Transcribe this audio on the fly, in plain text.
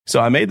So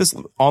I made this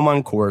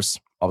online course.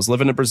 I was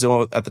living in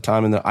Brazil at the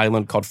time in the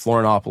island called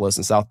Florianopolis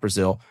in South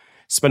Brazil.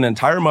 Spent an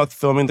entire month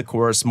filming the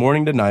course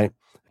morning to night,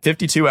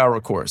 52-hour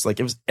course. Like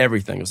it was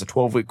everything. It was a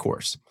 12-week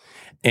course.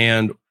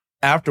 And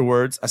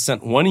afterwards, I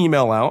sent one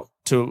email out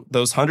to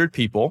those 100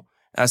 people.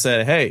 I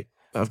said, hey,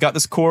 I've got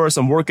this course.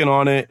 I'm working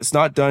on it. It's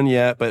not done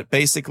yet, but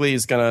basically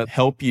it's going to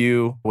help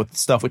you with the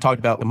stuff we talked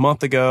about a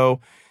month ago.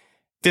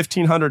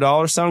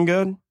 $1,500 sound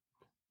good?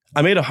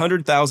 I made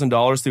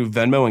 $100,000 through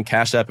Venmo and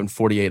Cash App in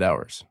 48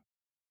 hours.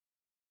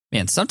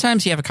 Man,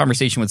 sometimes you have a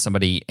conversation with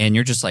somebody and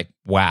you're just like,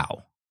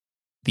 wow,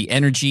 the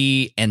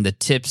energy and the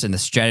tips and the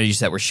strategies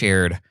that were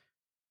shared,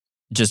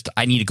 just,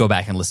 I need to go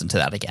back and listen to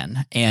that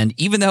again. And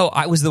even though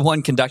I was the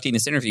one conducting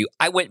this interview,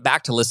 I went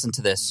back to listen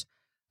to this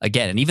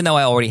again. And even though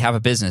I already have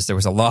a business, there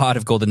was a lot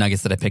of golden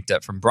nuggets that I picked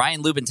up from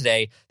Brian Luebben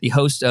today, the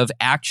host of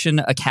Action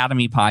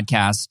Academy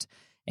podcast.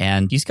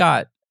 And he's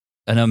got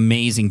an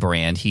amazing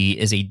brand. He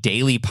is a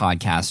daily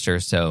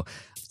podcaster, so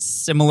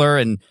similar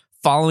and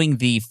following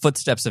the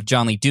footsteps of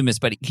John Lee Dumas,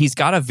 but he's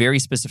got a very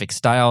specific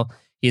style.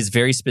 He has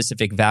very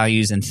specific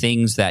values and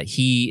things that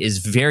he is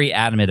very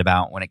adamant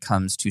about when it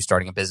comes to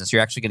starting a business.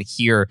 You're actually going to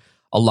hear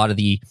a lot of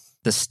the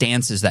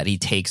stances that he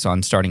takes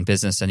on starting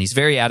business, and he's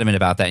very adamant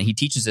about that. And he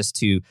teaches this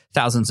to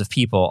thousands of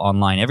people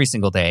online every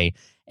single day,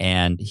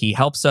 and he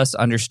helps us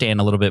understand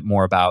a little bit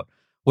more about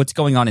what's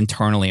going on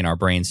internally in our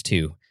brains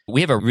too.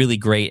 We have a really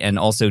great and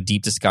also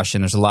deep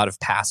discussion. There's a lot of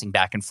passing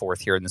back and forth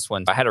here in this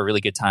one. I had a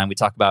really good time. We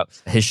talk about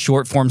his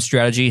short form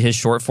strategy. His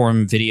short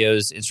form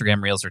videos,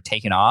 Instagram Reels are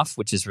taking off,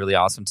 which is really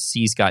awesome to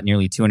see. He's got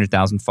nearly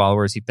 200,000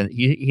 followers.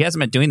 He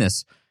hasn't been doing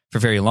this for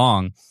very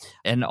long.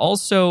 And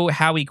also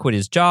how he quit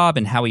his job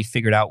and how he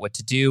figured out what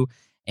to do.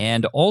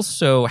 And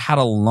also how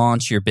to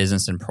launch your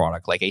business and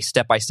product, like a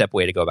step-by-step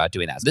way to go about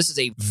doing that. This is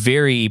a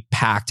very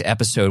packed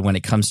episode when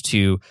it comes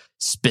to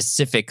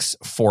specifics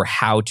for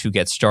how to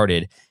get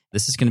started.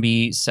 This is going to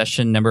be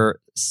session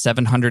number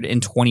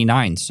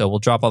 729. So we'll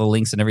drop all the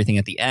links and everything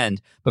at the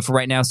end. But for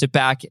right now, sit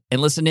back and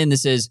listen in.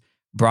 This is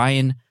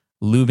Brian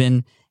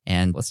Luebben,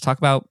 and let's talk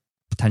about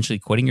potentially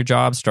quitting your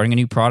job, starting a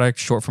new product,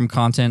 short form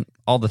content,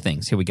 all the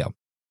things. Here we go.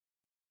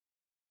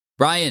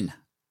 Brian,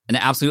 an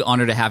absolute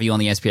honor to have you on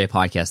the SPI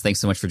podcast. Thanks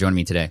so much for joining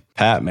me today.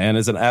 Pat, man,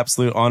 it's an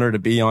absolute honor to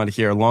be on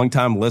here.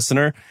 Longtime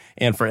listener.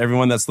 And for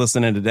everyone that's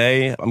listening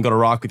today, I'm going to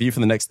rock with you for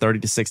the next 30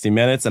 to 60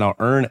 minutes, and I'll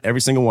earn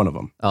every single one of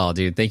them. Oh,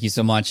 dude, thank you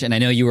so much. And I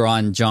know you were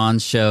on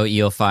John's show,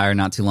 EO Fire,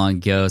 not too long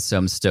ago, so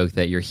I'm stoked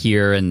that you're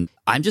here. And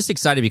I'm just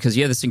excited because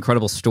you have this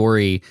incredible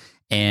story,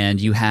 and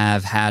you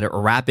have had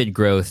rapid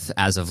growth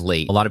as of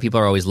late. A lot of people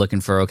are always looking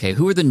for, okay,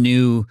 who are the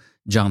new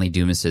John Lee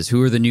Dumases?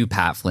 Who are the new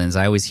Pat Flynn's?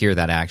 I always hear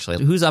that,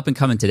 actually. Who's up and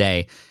coming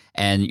today?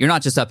 And you're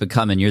not just up and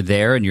coming, you're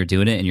there and you're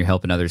doing it and you're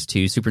helping others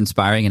too. Super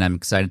inspiring, and I'm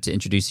excited to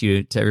introduce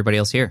you to everybody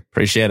else here.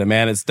 Appreciate it,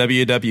 man. It's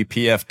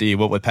WWPFD.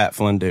 What would Pat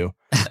Flynn do?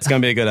 It's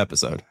going to be a good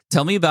episode.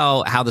 Tell me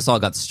about how this all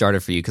got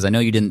started for you, because I know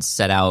you didn't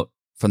set out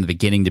from the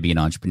beginning to be an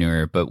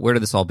entrepreneur, but where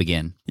did this all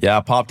begin? Yeah,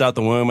 I popped out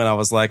the womb and I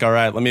was like, all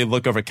right, let me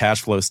look over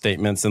cash flow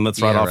statements and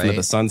let's ride off into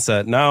the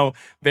sunset. No,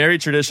 very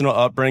traditional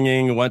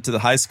upbringing. Went to the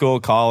high school,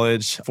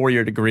 college,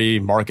 4-year degree,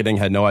 marketing,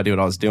 had no idea what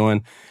I was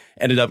doing.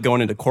 Ended up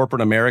going into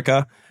corporate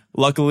America.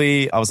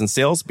 Luckily, I was in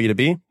sales,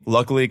 B2B.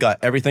 Luckily, got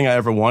everything I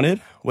ever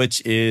wanted,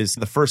 which is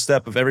the first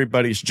step of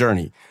everybody's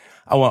journey.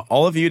 I want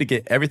all of you to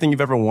get everything you've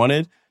ever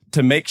wanted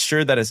to make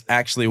sure that it's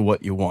actually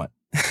what you want.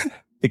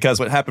 Because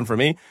what happened for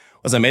me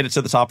was I made it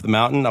to the top of the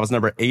mountain. I was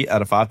number 8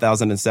 out of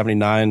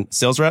 5,079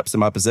 sales reps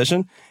in my position.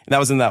 And that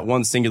was in that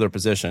one singular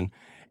position.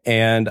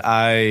 And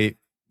I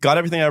got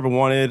everything I ever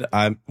wanted.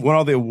 I won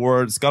all the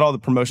awards, got all the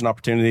promotion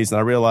opportunities. And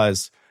I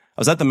realized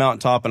I was at the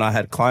mountaintop and I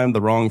had climbed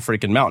the wrong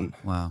freaking mountain.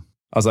 Wow.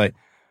 I was like,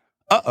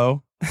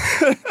 uh-oh.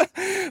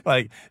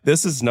 Like,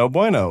 this is no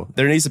bueno.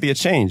 There needs to be a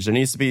change. There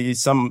needs to be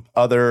some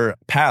other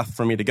path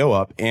for me to go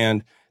up.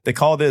 And they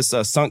call this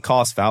a sunk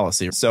cost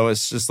fallacy. So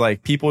it's just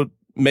like people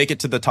make it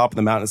to the top of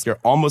the mountain. You're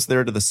almost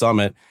there to the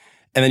summit.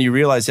 And then you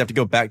realize you have to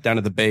go back down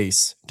to the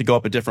base to go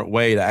up a different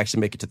way to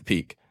actually make it to the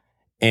peak.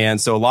 And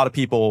so a lot of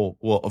people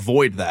will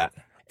avoid that.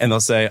 And they'll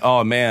say,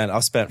 oh man,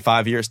 I've spent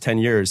 5 years, 10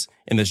 years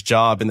in this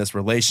job, in this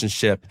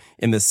relationship,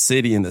 in this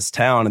city, in this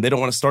town. And they don't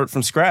want to start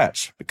from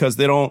scratch because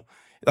they don't,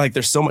 like,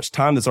 there's so much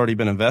time that's already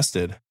been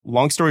invested.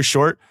 Long story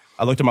short,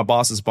 I looked at my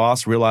boss's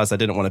boss, realized I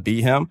didn't want to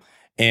be him.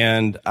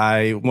 And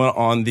I went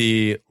on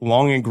the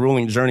long and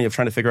grueling journey of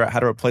trying to figure out how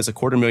to replace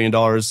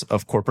 $250,000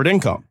 of corporate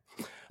income.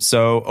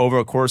 So over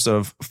a course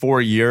of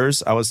 4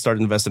 years, I was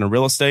starting to invest in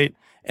real estate.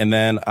 And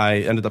then I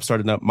ended up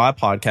starting up my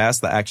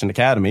podcast, the Action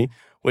Academy,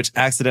 which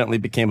accidentally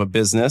became a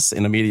business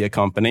in a media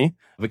company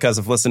because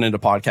of listening to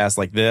podcasts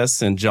like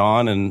this and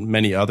John and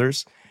many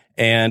others.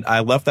 And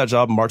I left that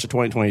job in March of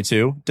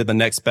 2022, did the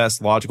next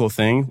best logical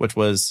thing, which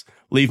was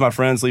leave my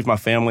friends, leave my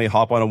family,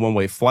 hop on a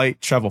one-way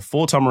flight, travel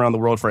full-time around the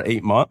world for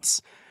 8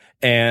 months.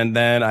 And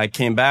then I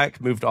came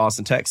back, moved to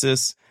Austin,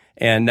 Texas.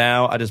 And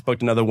now I just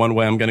booked another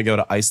one-way. I'm going to go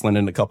to Iceland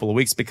in a couple of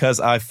weeks because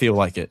I feel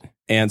like it.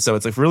 And so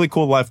it's a really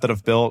cool life that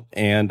I've built.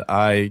 And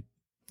I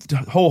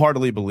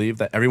wholeheartedly believe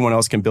that everyone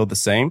else can build the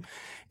same.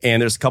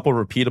 And there's a couple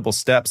of repeatable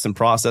steps and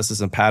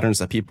processes and patterns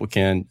that people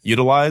can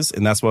utilize.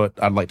 And that's what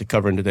I'd like to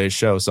cover in today's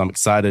show. So I'm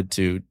excited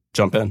to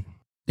jump in.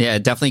 Yeah,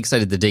 definitely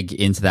excited to dig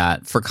into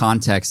that. For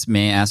context,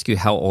 may I ask you,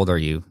 how old are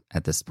you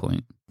at this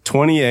point?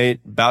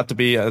 28, about to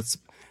be,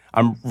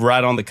 I'm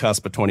right on the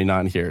cusp of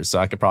 29 here. So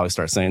I could probably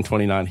start saying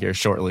 29 here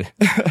shortly.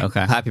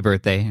 Okay. Happy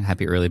birthday.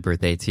 Happy early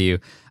birthday to you.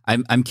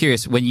 I'm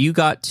curious, when you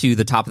got to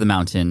the top of the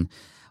mountain,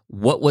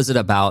 what was it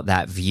about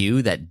that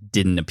view that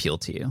didn't appeal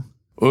to you?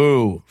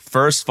 Ooh,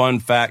 first fun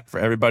fact for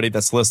everybody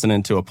that's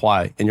listening to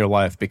apply in your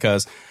life,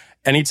 because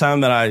anytime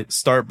that I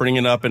start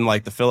bringing up in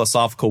like the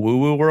philosophical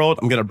woo-woo world,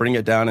 I'm going to bring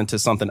it down into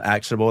something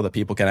actionable that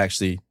people can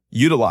actually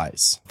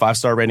utilize.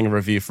 5-star rating and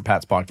review for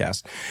Pat's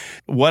podcast.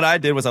 What I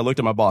did was I looked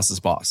at my boss's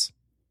boss.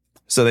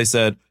 So they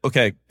said,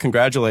 okay,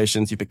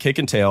 congratulations. You've been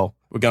kicking tail.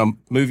 We're going to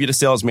move you to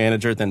sales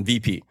manager, then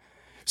VP.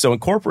 So in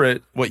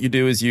corporate, what you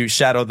do is you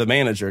shadow the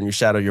manager and you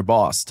shadow your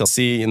boss to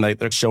see, and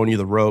they're showing you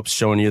the ropes,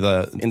 showing you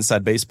the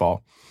inside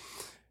baseball.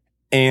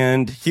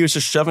 And he was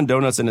just shoving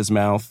donuts in his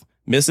mouth,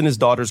 missing his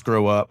daughters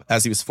grow up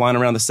as he was flying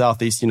around the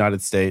Southeast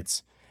United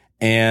States.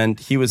 And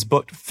he was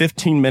booked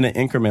 15-minute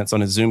increments on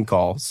his Zoom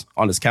calls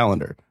on his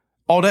calendar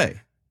all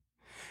day.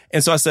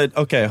 And so I said,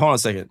 okay, hold on a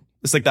second.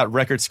 It's like that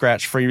record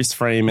scratch freeze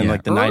frame in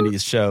like the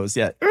 90s shows.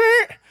 Yeah.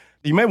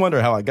 You may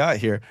wonder how I got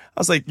here. I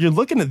was like, you're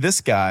looking at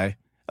this guy. I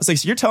was like,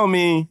 so you're telling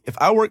me if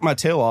I work my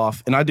tail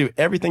off and I do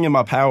everything in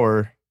my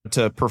power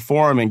to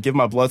perform and give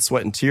my blood,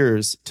 sweat, and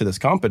tears to this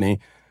company,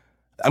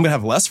 I'm going to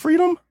have less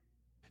freedom?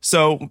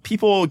 So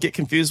people get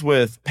confused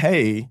with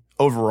pay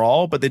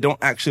overall, but they don't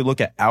actually look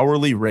at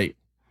hourly rate.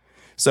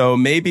 So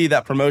maybe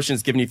that promotion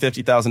is giving you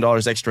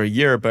 $50,000 extra a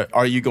year, but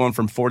are you going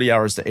from 40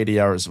 hours to 80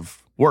 hours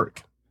of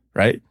work,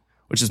 right?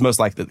 Which is most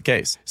likely the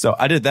case. So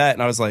I did that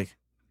and I was like,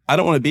 I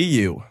don't want to be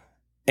you.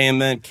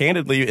 And then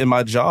candidly in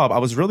my job, I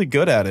was really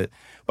good at it,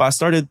 but I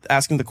started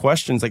asking the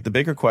questions, like the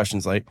bigger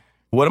questions, like,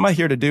 what am I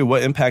here to do?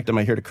 What impact am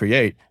I here to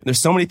create? And there's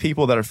so many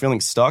people that are feeling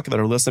stuck that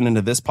are listening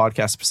to this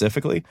podcast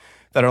specifically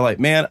that are like,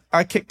 man,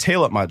 I kick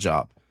tail at my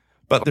job,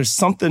 but there's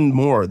something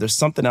more. There's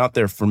something out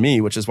there for me,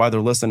 which is why they're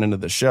listening to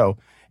the show.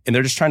 And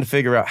they're just trying to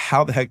figure out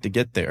how the heck to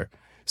get there.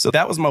 So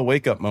that was my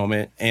wake up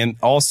moment. And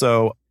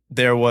also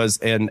there was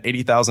an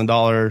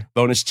 $80,000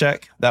 bonus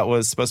check that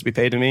was supposed to be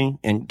paid to me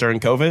during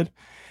COVID.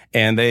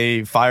 And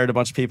they fired a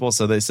bunch of people.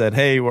 So they said,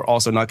 hey, we're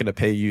also not going to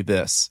pay you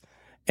this.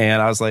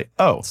 And I was like,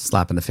 oh.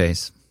 Slap in the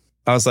face.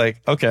 I was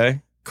like,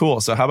 okay,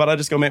 cool. So how about I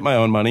just go make my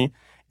own money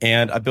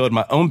and I build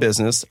my own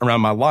business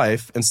around my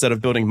life instead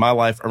of building my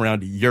life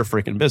around your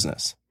freaking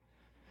business.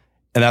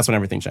 And that's when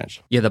everything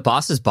changed. Yeah, the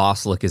boss's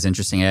boss look is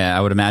interesting. I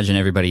would imagine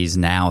everybody's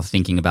now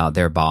thinking about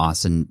their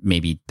boss and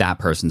maybe that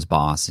person's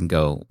boss and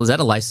go, was that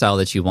a lifestyle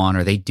that you want?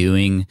 Are they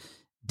doing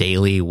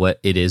daily what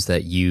it is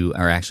that you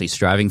are actually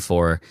striving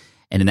for?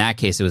 And in that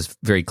case, it was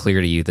very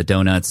clear to you, the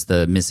donuts,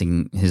 the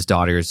missing his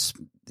daughter's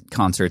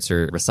concerts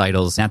or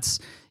recitals,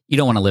 you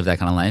don't want to live that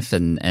kind of life.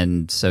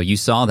 And so you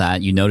saw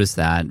that, you noticed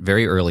that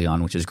very early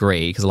on, which is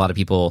great because a lot of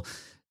people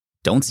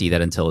don't see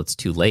that until it's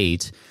too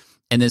late.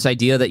 And this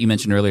idea that you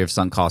mentioned earlier of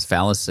sunk cost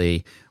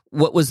fallacy,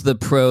 what was the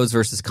pros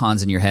versus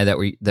cons in your head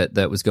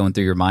that was going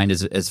through your mind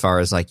as far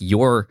as like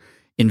your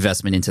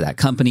investment into that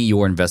company,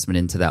 your investment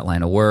into that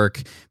line of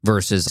work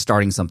versus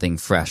starting something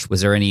fresh?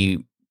 Was there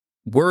any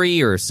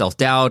worry or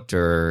self-doubt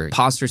or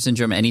imposter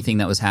syndrome, anything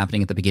that was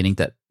happening at the beginning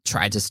that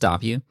tried to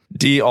stop you?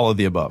 D, all of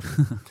the above.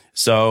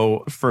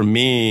 So for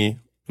me,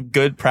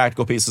 good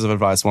practical pieces of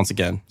advice once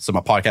again. So my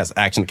podcast,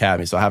 Action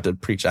Academy. So I have to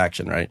preach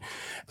action, right?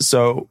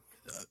 So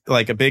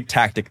like a big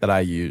tactic that I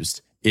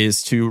used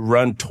is to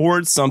run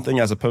towards something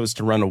as opposed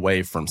to run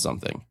away from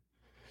something.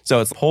 So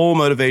it's pull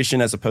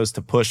motivation as opposed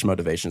to push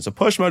motivation. So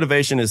push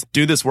motivation is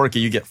do this work or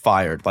you get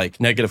fired,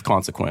 like negative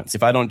consequence.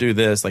 If I don't do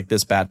this, like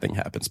this bad thing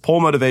happens. Pull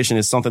motivation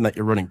is something that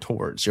you're running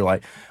towards. You're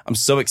like, I'm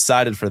so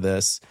excited for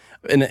this.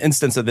 An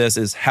instance of this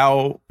is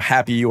how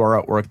happy you are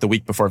at work the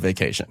week before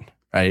vacation,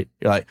 right?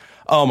 You're like,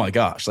 oh my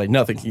gosh, like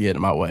nothing can get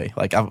in my way.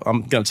 Like I'm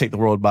going to take the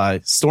world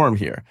by storm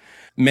here.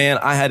 Man,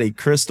 I had a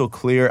crystal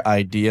clear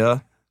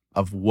idea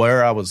of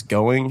where I was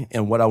going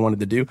and what I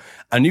wanted to do.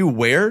 I knew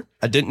where,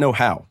 I didn't know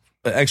how.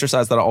 An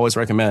exercise that I always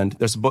recommend,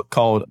 there's a book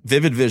called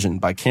Vivid Vision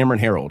by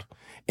Cameron Herold.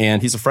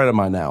 And he's a friend of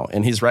mine now.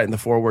 And he's writing the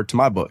foreword to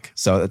my book.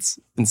 So it's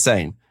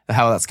insane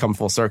how that's come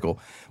full circle.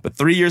 But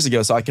 3 years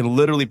ago, so I can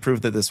literally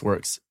prove that this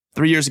works.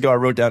 3 years ago, I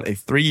wrote down a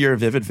 3-year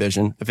vivid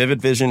vision. A vivid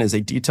vision is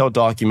a detailed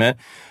document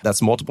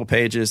that's multiple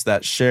pages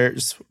that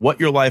shares what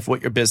your life,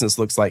 what your business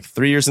looks like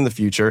 3 years in the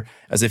future,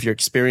 as if you're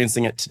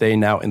experiencing it today,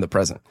 now in the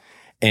present.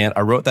 And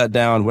I wrote that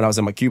down when I was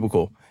in my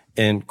cubicle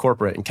in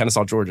corporate in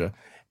Kennesaw, Georgia.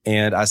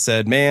 And I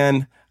said,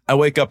 man, I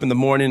wake up in the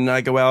morning and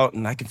I go out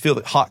and I can feel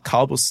the hot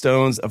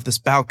cobblestones of this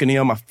balcony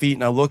on my feet.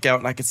 And I look out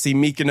and I can see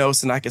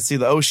Mykonos and I can see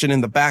the ocean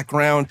in the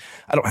background.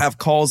 I don't have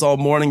calls all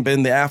morning, but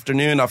in the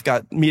afternoon, I've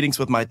got meetings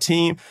with my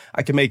team.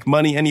 I can make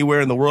money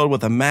anywhere in the world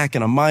with a Mac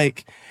and a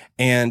mic.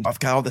 And I've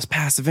got all this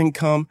passive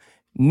income.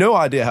 No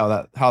idea how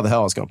the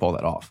hell I was going to pull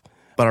that off.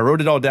 But I wrote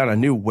it all down. I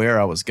knew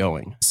where I was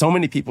going. So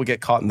many people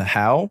get caught in the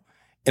how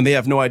and they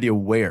have no idea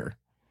where.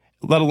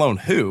 let alone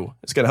who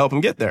is going to help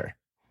them get there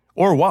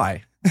or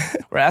why.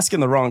 We're asking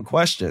the wrong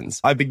questions.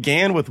 I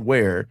began with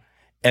where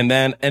and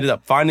then ended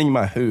up finding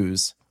my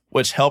who's,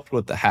 which helped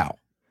with the how.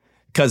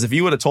 Because if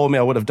you would have told me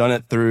I would have done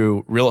it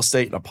through real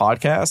estate and a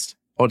podcast,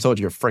 I would have told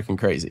you you're freaking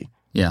crazy.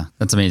 Yeah,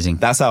 that's amazing.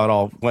 That's how it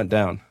all went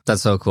down.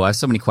 That's so cool. I have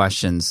so many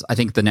questions. I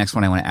think the next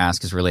one I want to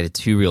ask is related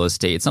to real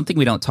estate. It's something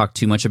we don't talk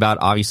too much about.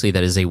 Obviously,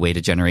 that is a way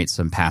to generate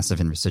some passive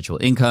and residual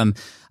income.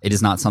 It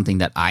is not something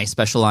that I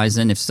specialize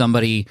in. If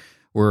somebody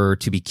were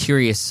to be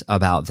curious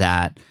about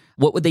that,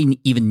 what would they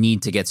even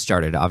need to get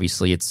started?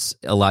 Obviously, it's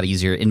a lot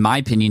easier, in my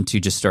opinion,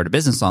 to just start a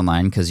business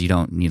online because you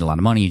don't need a lot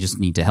of money. You just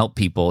need to help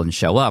people and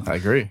show up. I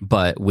agree.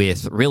 But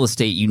with real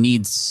estate, you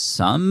need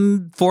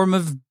some form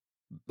of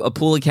a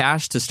pool of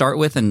cash to start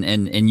with. And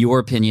in your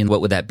opinion,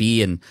 what would that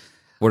be? And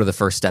what are the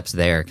first steps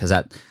there? Because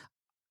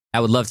I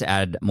would love to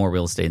add more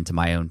real estate into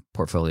my own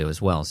portfolio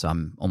as well. So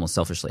I'm almost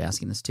selfishly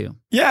asking this too.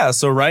 Yeah.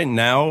 So right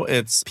now,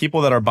 it's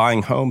people that are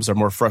buying homes are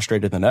more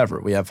frustrated than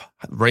ever. We have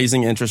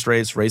raising interest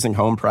rates, raising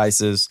home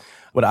prices.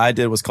 What I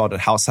did was called a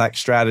house hack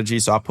strategy.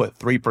 So I put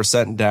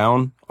 3%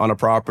 down on a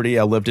property.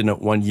 I lived in it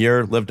 1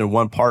 year, lived in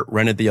one part,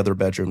 rented the other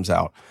bedrooms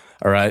out.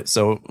 All right.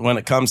 So when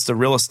it comes to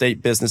real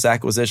estate business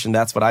acquisition,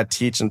 that's what I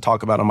teach and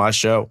talk about on my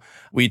show.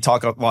 We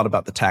talk a lot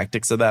about the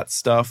tactics of that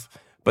stuff.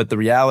 But the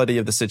reality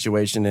of the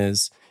situation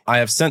is I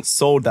have since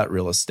sold that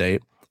real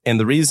estate. And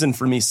the reason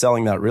for me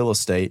selling that real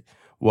estate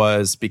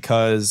was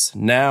because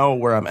now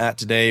where I'm at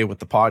today with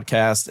the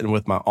podcast and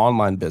with my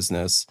online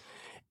business,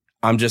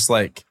 I'm just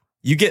like,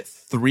 you get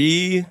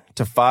 3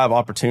 to 5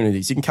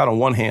 opportunities. You can count on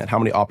one hand how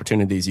many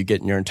opportunities you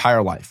get in your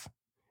entire life.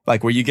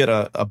 Like where you get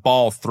a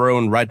ball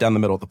thrown right down the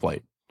middle of the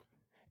plate.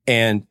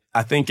 And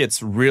I think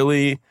it's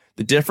really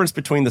the difference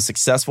between the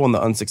successful and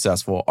the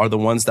unsuccessful are the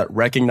ones that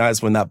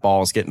recognize when that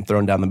ball is getting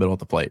thrown down the middle of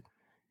the plate.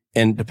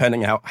 And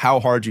depending how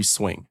hard you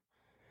swing.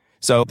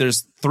 So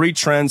there's 3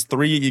 trends,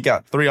 you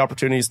got 3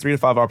 opportunities, 3 to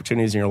 5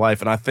 opportunities in your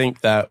life. And I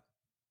think that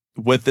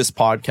with this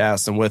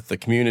podcast and with the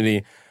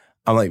community,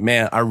 I'm like,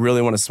 man, I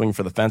really want to swing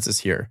for the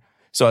fences here.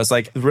 So it's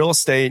like real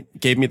estate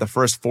gave me the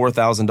first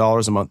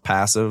 $4,000 a month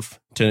passive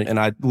and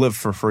I live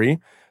for free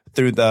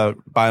through the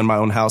buying my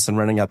own house and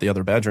renting out the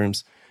other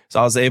bedrooms. So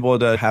I was able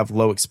to have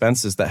low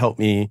expenses that helped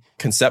me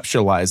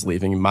conceptualize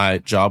leaving my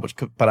job,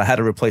 but I had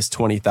to replace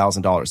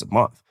 $20,000 a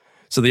month.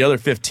 So the other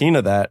 15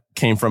 of that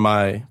came from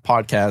my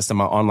podcast and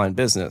my online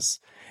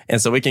business.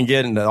 And so we can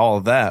get into all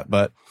of that,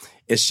 but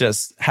it's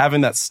just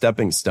having that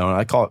stepping stone.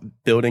 I call it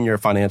building your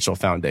financial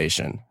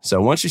foundation.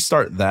 So once you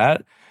start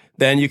that,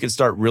 then you can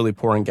start really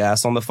pouring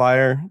gas on the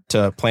fire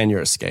to plan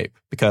your escape.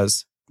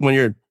 Because when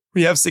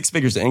you have 6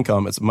 figures of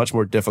income, it's much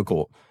more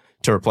difficult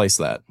to replace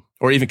that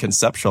or even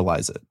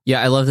conceptualize it.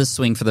 Yeah, I love this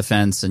swing for the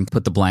fence and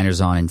put the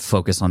blinders on and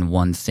focus on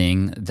one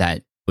thing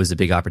that was a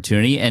big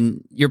opportunity.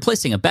 And you're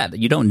placing a bet that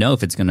you don't know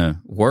if it's going to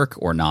work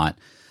or not.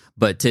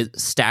 But to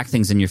stack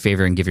things in your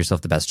favor and give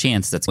yourself the best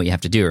chance, that's what you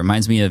have to do. It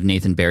reminds me of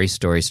Nathan Barry's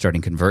story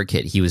starting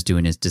ConvertKit. He was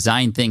doing his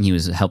design thing. He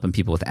was helping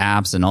people with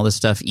apps and all this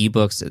stuff,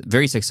 ebooks,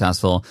 very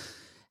successful.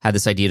 Had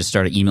this idea to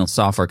start an email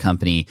software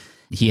company.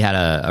 He had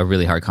a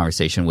really hard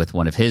conversation with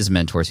one of his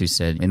mentors who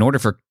said, in order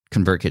for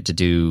ConvertKit to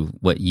do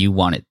what you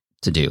want it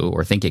to do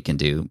or think it can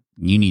do,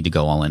 you need to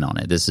go all in on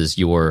it. This is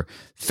your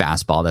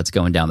fastball that's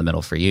going down the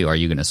middle for you. Are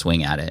you going to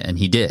swing at it? And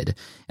he did.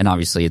 And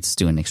obviously it's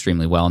doing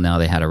extremely well now.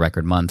 They had a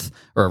record month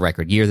or a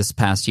record year this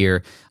past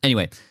year.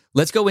 Anyway,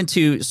 let's go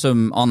into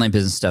some online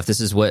business stuff. This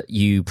is what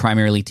you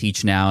primarily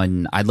teach now.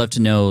 And I'd love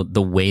to know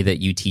the way that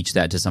you teach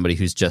that to somebody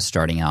who's just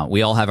starting out.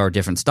 We all have our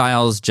different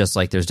styles, just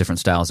like there's different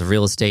styles of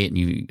real estate. And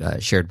you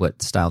shared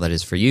what style that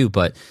is for you.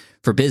 But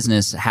for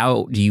business,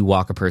 how do you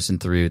walk a person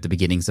through the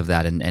beginnings of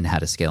that and how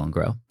to scale and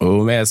grow?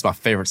 Oh man, it's my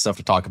favorite stuff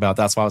to talk about.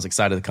 That's why I was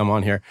excited to come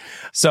on here.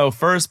 So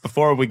first,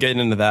 before we get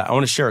into that, I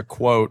want to share a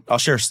quote. I'll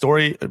share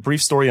a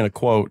brief story and a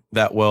quote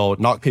that will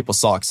knock people's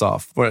socks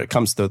off when it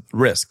comes to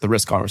the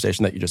risk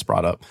conversation that you just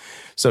brought up.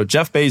 So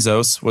Jeff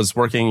Bezos was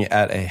working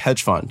at a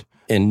hedge fund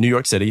in New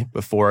York City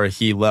before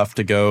he left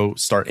to go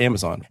start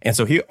Amazon. And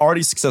so he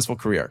already successful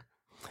career.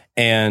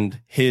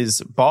 And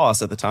his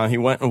boss at the time, he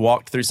went and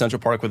walked through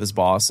Central Park with his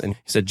boss and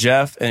he said,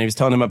 Jeff, and he was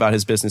telling him about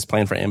his business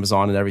plan for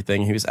Amazon and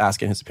everything. He was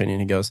asking his opinion.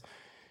 He goes,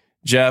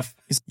 Jeff,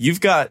 you've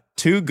got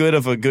too good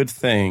of a good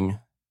thing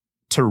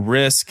to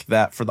risk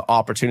that for the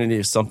opportunity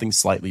of something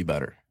slightly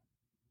better.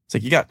 It's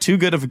like, you got too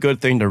good of a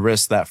good thing to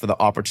risk that for the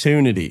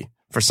opportunity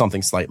for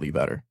something slightly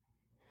better.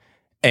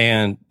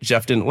 And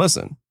Jeff didn't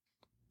listen.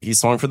 He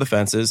swung for the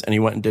fences and he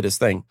went and did his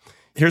thing.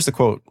 Here's the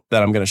quote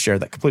that I'm going to share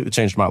that completely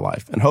changed my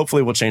life and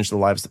hopefully will change the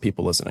lives of the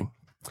people listening.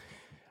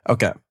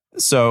 Okay.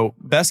 So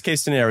best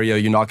case scenario,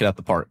 you knock it out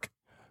the park.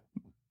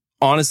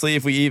 Honestly,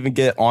 if we even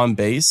get on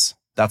base,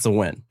 that's a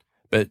win.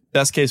 But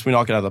best case, we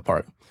knock it out of the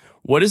park.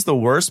 What is the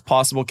worst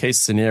possible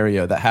case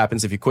scenario that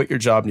happens if you quit your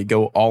job and you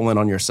go all in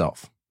on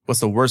yourself? What's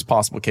the worst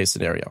possible case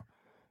scenario?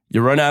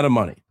 You run out of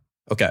money.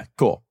 Okay,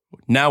 cool.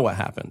 Now what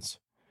happens?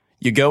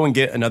 You go and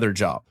get another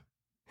job.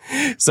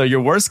 So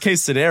your worst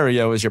case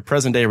scenario is your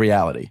present day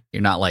reality.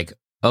 You're not like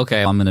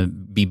okay, I'm going to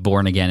be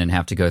born again and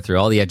have to go through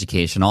all the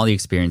education, all the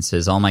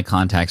experiences, all my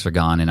contacts are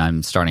gone, and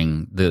I'm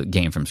starting the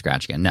game from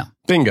scratch again. No.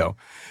 Bingo.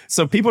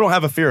 So people don't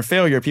have a fear of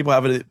failure. People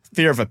have a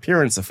fear of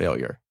appearance of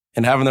failure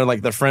and having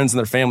their friends and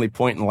their family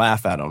point and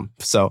laugh at them.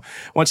 So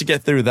once you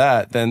get through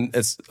that, then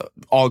it's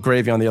all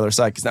gravy on the other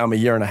side, because now I'm a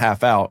year and a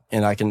half out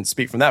and I can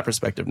speak from that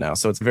perspective now.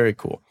 So it's very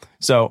cool.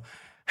 So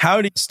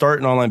how do you start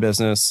an online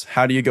business?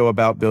 How do you go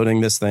about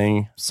building this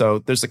thing? So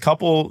there's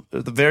the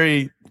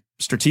very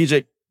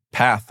strategic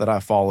path that I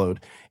followed,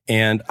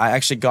 and I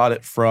actually got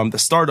it from the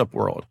startup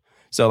world.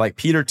 So like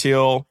Peter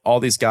Thiel,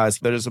 all these guys,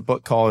 there's a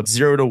book called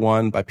 0 to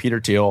 1 by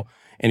Peter Thiel,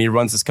 and he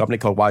runs this company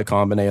called Y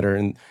Combinator.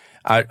 And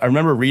I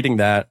remember reading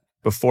that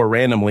before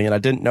randomly, and I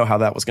didn't know how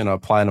that was going to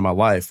apply into my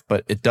life,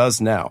 but it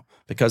does now,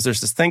 because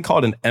there's this thing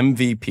called an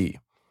MVP,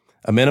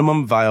 a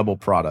minimum viable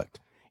product.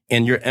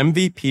 And your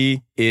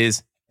MVP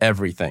is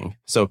everything.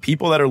 So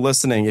people that are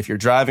listening, if you're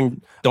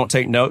driving, don't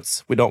take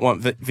notes. We don't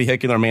want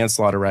vehicular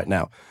manslaughter right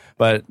now,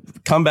 but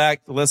come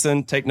back,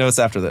 listen, take notes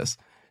after this.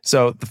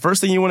 So the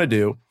first thing you want to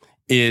do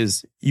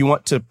is you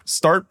want to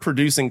start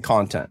producing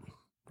content,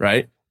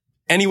 right?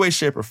 Any way,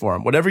 shape, or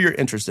form, whatever you're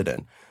interested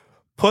in.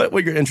 Put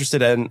what you're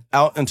interested in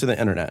out into the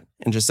internet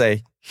and just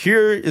say,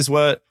 here is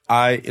what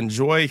I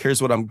enjoy.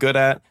 Here's what I'm good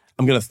at.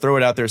 I'm going to throw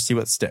it out there, see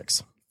what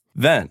sticks.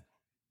 Then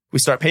we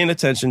start paying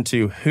attention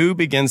to who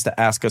begins to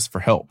ask us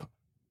for help.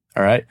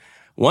 All right.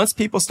 Once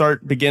people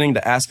start beginning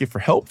to ask you for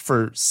help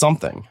for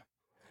something,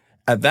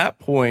 at that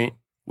point,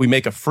 we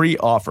make a free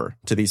offer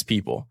to these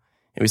people.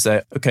 And we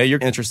say, okay, you're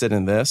interested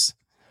in this.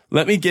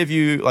 Let me give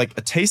you like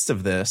a taste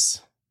of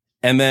this,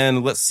 and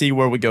then let's see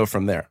where we go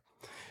from there.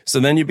 So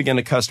then you begin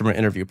a customer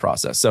interview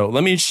process. So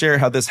let me share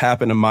how this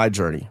happened in my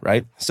journey,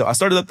 right? So I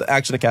started up the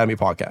Action Academy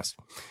podcast.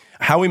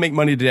 How we make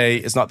money today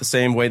is not the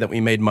same way that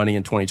we made money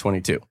in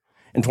 2022.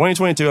 In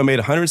 2022, I made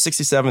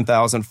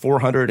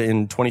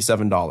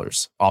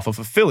 $167,427 off of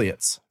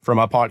affiliates for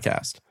my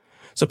podcast.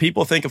 So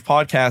people think of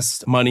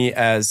podcast money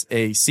as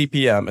a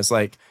CPM. It's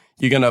like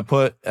you're going to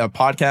put a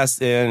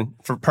podcast in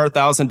for per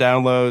 1,000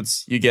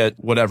 downloads, you get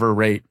whatever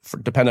rate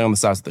depending on the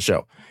size of the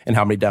show and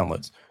how many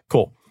downloads.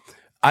 Cool.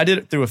 I did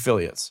it through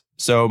affiliates.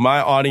 So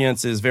my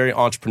audience is very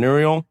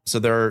entrepreneurial. So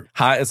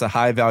it's a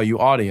high value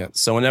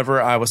audience. So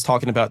whenever I was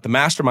talking about the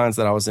masterminds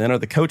that I was in or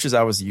the coaches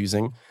I was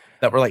using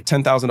that were like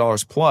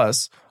 $10,000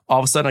 plus, all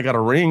of a sudden I got a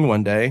ring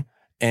one day,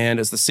 and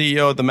it's the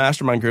CEO of the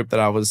mastermind group that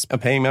I was a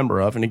paying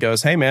member of. And he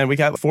goes, hey man, we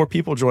got 4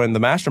 people join the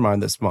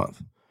mastermind this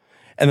month.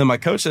 And then my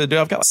coach said, dude,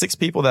 I've got 6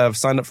 people that have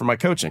signed up for my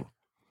coaching.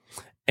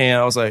 And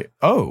I was like,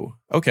 oh,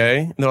 okay.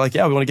 And they're like,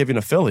 yeah, we want to give you an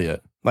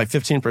affiliate, like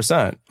 15%.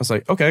 I was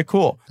like, okay,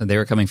 cool. So they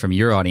were coming from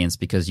your audience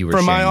because you were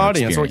from sharing my your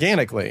audience experience.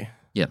 organically.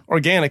 Yeah.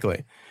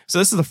 Organically. So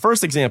this is the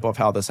first example of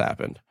how this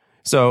happened.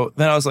 So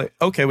then I was like,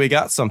 okay, we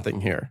got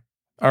something here.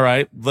 All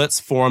right, let's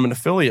form an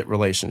affiliate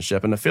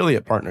relationship, an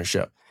affiliate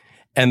partnership.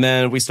 And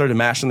then we started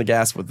mashing the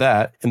gas with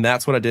that. And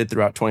that's what I did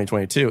throughout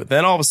 2022.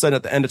 Then all of a sudden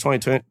at the end of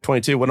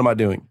 2022, what am I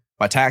doing?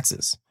 My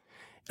taxes.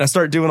 And I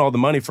started doing all the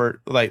money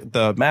for like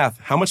the math.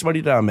 How much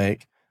money did I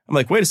make? I'm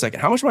like, wait a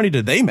second. How much money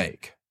did they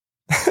make?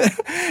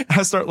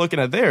 I start looking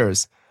at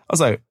theirs. I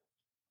was like,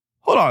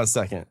 hold on a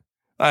second.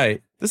 All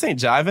right, this ain't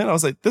jiving. I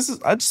was like,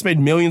 I just made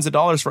millions of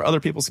dollars for other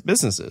people's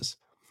businesses.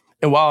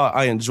 And while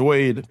I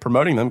enjoyed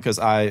promoting them because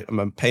I am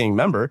a paying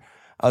member,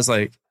 I was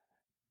like,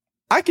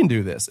 I can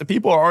do this. If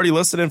people are already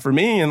listening for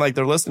me and like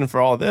they're listening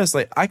for all of this,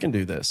 like I can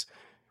do this.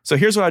 So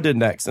here's what I did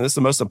next. And this is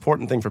the most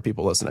important thing for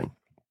people listening.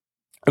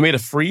 I made a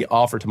free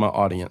offer to my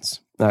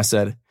audience. And I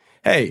said,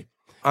 hey,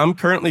 I'm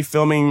currently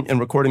filming and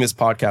recording this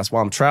podcast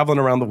while I'm traveling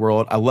around the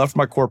world. I left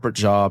my corporate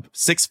job,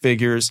 6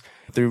 figures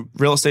through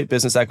real estate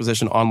business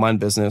acquisition, online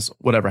business,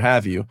 whatever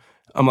have you.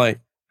 I'm like,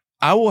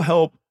 I will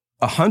help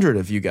 100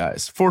 of you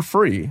guys for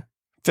free.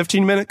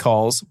 15-minute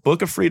calls,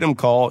 book a freedom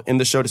call in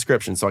the show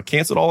description. So I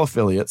canceled all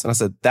affiliates and I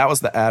said, that was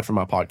the ad for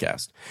my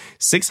podcast.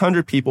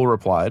 600 people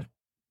replied.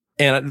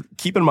 And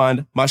keep in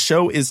mind, my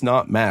show is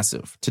not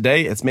massive.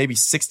 Today, it's maybe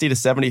 60 to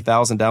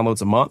 70,000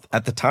 downloads a month.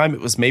 At the time,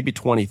 it was maybe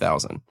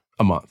 20,000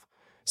 a month.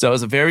 So it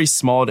was a very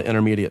small to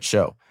intermediate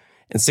show.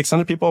 And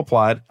 600 people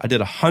applied. I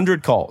did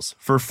 100 calls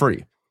for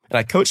free. And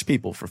I coached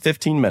people for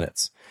 15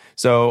 minutes.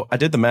 So I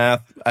did the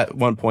math at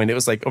one point. It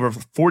was like over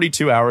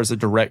 42 hours of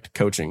direct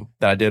coaching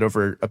that I did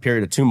over a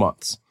period of 2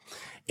 months.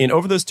 And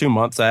over those 2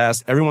 months, I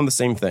asked everyone the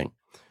same thing.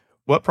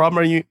 What problem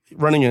are you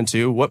running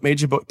into? What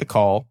made you book the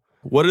call?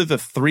 What are the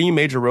 3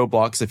 major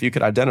roadblocks, if you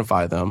could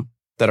identify them,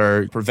 that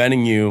are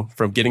preventing you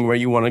from getting where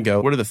you want to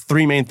go? What are the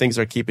 3 main things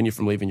that are keeping you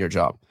from leaving your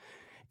job?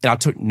 And I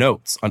took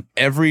notes on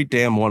every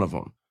damn one of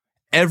them.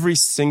 Every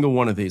single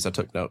one of these, I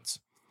took notes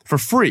for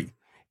free.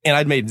 And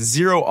I'd made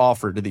 0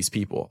 offer to these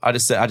people. I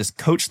just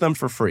coached them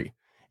for free.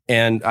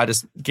 And I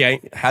just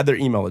had their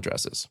email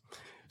addresses.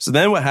 So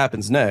then what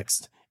happens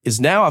next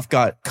is now I've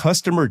got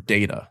customer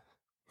data.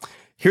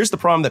 Here's the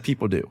problem that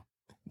people do.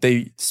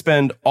 They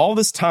spend all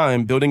this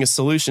time building a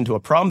solution to a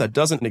problem that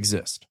doesn't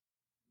exist.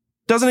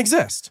 Doesn't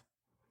exist.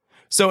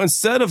 So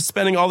instead of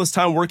spending all this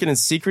time working in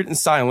secret and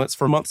silence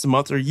for months and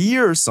months or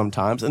years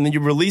sometimes, and then you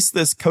release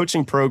this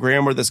coaching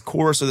program or this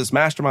course or this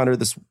mastermind or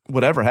this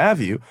whatever have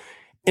you,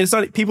 and it's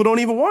not, people don't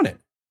even want it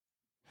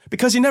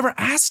because you never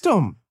asked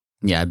them.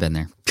 Yeah, I've been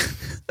there.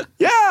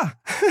 Yeah.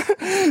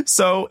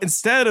 So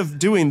instead of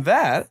doing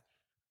that,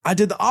 I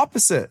did the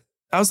opposite.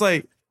 I was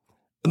like,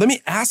 let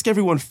me ask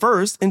everyone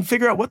first and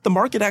figure out what the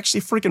market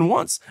actually freaking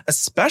wants,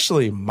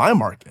 especially my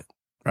market,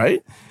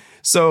 right?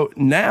 So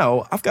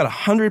now I've got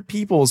 100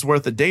 people's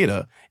worth of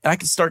data, and I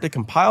can start to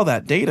compile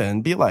that data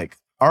and be like,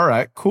 all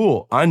right,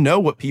 cool. I know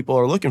what people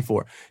are looking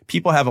for.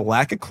 People have a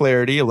lack of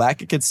clarity, a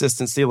lack of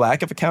consistency,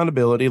 lack of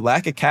accountability,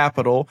 lack of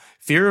capital,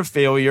 fear of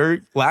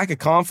failure, lack of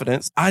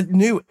confidence. I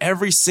knew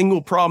every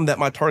single problem that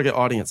my target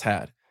audience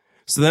had.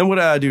 So then what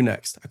did I do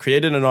next? I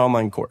created an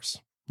online course.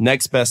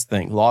 Next best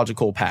thing,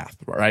 logical path,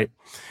 right?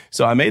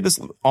 So I made this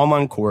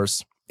online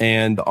course,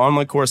 and the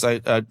online course,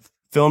 I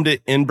filmed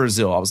it in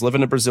Brazil. I was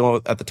living in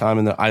Brazil at the time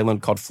in the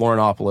island called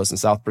Florianopolis in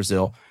South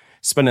Brazil.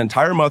 Spent an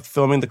entire month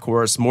filming the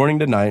course morning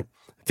to night,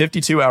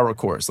 52-hour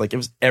course. Like it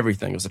was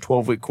everything. It was a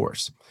 12-week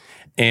course.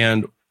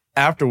 And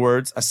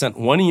afterwards, I sent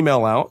one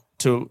email out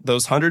to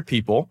those 100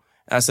 people.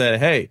 I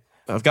said, hey,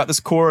 I've got this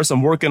course.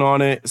 I'm working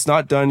on it. It's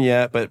not done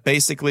yet, but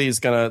basically it's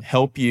going to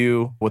help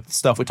you with the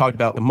stuff we talked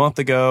about a month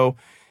ago.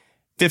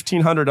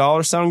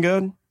 $1,500 sound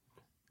good?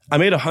 I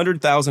made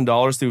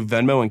 $100,000 through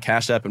Venmo and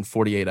Cash App in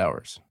 48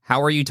 hours.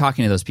 How are you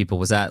talking to those people?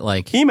 Was that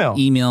like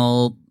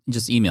email?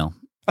 Just email.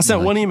 I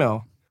sent one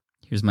email.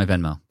 Here's my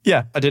Venmo.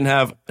 Yeah. I didn't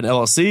have an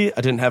LLC.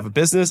 I didn't have a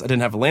business. I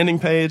didn't have a landing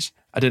page.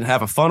 I didn't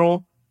have a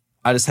funnel.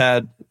 I just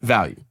had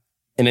value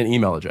and an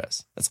email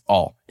address. That's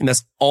all. And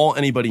that's all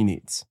anybody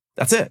needs.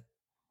 That's it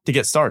to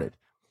get started.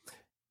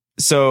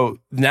 So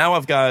now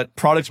I've got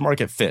product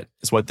market fit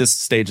is what this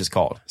stage is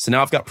called. So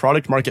now I've got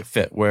product market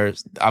fit where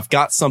I've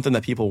got something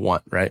that people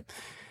want, right?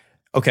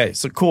 Okay,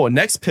 so cool.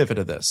 Next pivot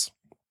of this.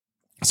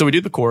 So we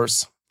do the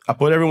course. I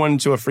put everyone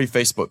into a free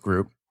Facebook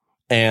group,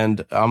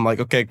 and I'm like,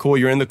 okay, cool.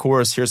 You're in the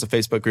course. Here's a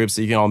Facebook group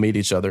so you can all meet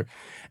each other.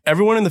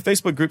 Everyone in the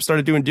Facebook group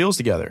started doing deals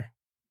together.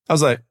 I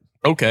was like,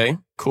 okay,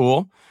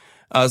 cool.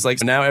 I was like,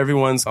 so now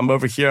I'm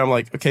over here. I'm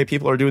like, okay,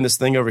 people are doing this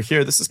thing over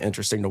here. This is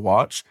interesting to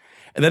watch.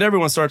 And then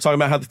everyone started talking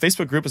about how the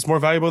Facebook group is more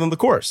valuable than the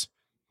course.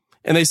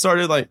 And they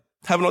started like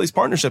having all these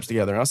partnerships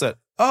together. And I said,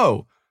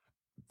 oh,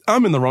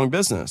 I'm in the wrong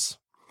business.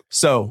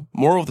 So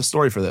moral of the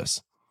story for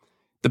this,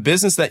 the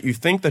business that you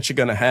think that you're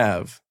going to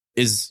have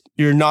is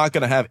you're not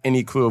going to have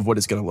any clue of what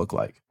it's going to look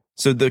like.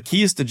 So the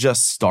key is to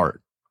just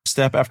start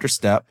step after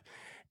step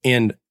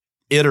and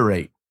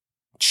iterate,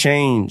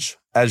 change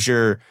as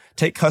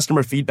take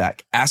customer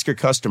feedback, ask your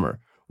customer,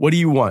 what do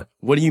you want?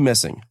 What are you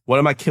missing? What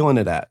am I killing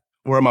it at?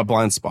 Where are my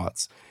blind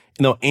spots?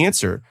 And they'll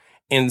answer.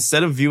 And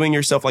instead of viewing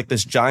yourself like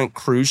this giant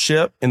cruise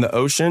ship in the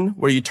ocean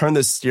where you turn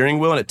the steering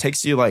wheel and it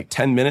takes you like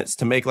 10 minutes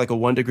to make like a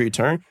 1-degree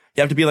turn,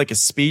 you have to be like a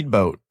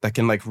speedboat that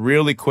can like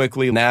really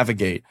quickly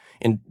navigate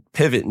and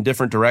pivot in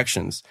different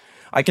directions.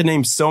 I can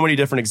name so many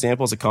different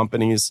examples of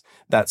companies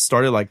that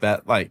started like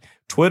that. Like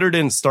Twitter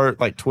didn't start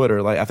like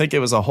Twitter. Like I think it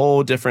was a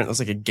whole different, it was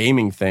like a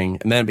gaming thing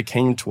and then it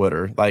became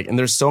Twitter. Like, and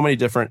there's so many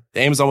different,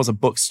 Amazon was a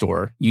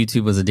bookstore.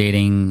 YouTube was a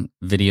dating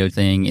video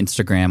thing.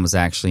 Instagram was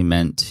actually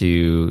meant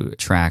to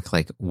track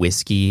like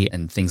whiskey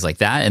and things like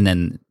that. And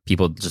then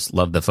people just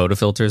loved the photo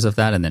filters of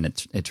that. And then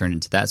it turned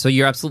into that. So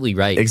you're absolutely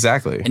right.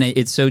 Exactly. And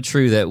it's so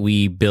true that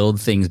we build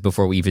things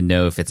before we even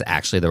know if it's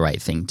actually the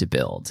right thing to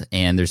build.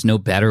 And there's no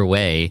better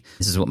way.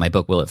 This is what my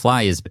book, Will It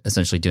Fly, is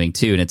essentially doing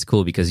too. And it's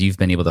cool because you've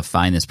been able to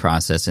find this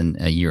process in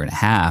a year and a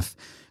half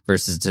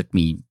versus it took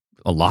me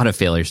a lot of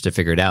failures to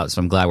figure it out.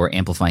 So I'm glad we're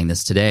amplifying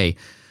this today.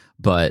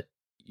 But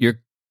your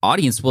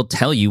audience will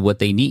tell you what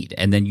they need,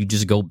 and then you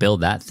just go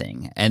build that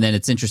thing. And then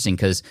it's interesting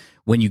because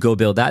when you go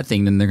build that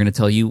thing, then they're going to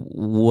tell you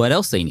what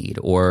else they need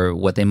or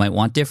what they might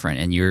want different.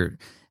 And you're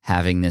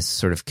having this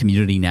sort of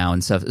community now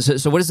and stuff.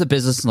 So what does the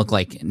business look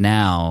like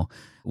now?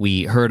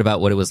 We heard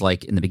about what it was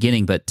like in the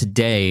beginning, but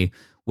today,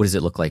 what does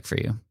it look like for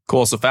you?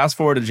 Cool. So fast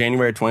forward to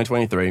January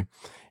 2023,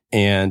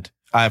 and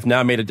I've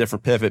now made a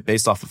different pivot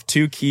based off of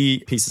 2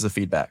 key pieces of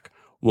feedback.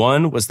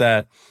 One was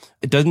that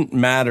it doesn't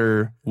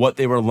matter what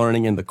they were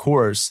learning in the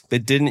course. They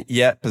didn't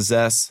yet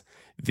possess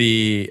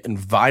the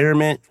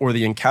environment or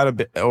the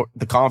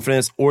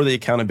confidence or the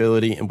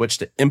accountability in which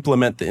to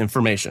implement the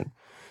information.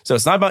 So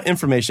it's not about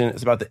information.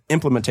 It's about the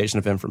implementation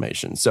of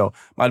information. So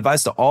my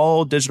advice to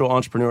all digital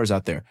entrepreneurs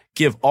out there,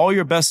 give all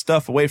your best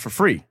stuff away for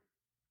free,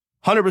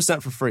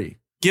 100% for free.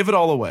 Give it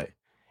all away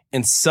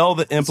and sell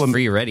the It's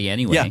free already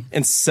anyway. Yeah,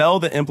 and sell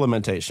the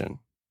implementation.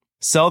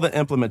 Sell the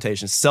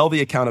implementation, sell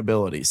the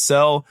accountability,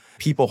 sell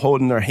people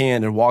holding their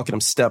hand and walking them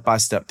step by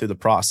step through the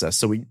process.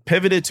 So we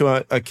pivoted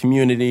to a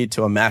community,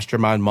 to a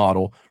mastermind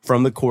model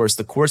from the course.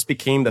 The course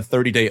became the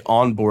 30-day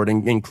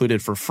onboarding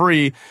included for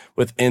free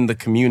within the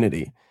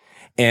community.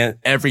 And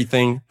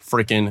everything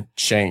freaking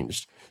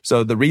changed.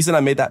 So the reason I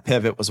made that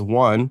pivot was,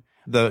 one,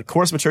 the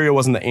course material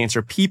wasn't the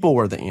answer. People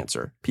were the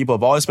answer. People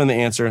have always been the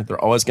answer.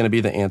 They're always going to be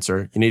the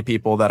answer. You need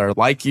people that are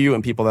like you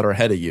and people that are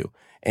ahead of you.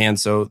 And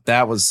so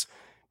that was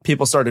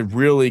people started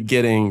really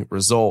getting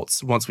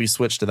results once we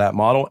switched to that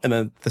model. And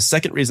then the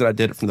second reason I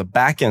did it from the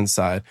back end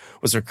side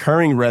was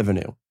recurring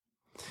revenue.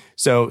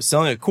 So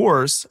selling a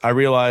course, I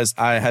realized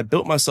I had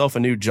built myself a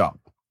new job.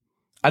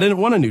 I didn't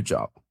want a new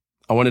job.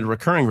 I wanted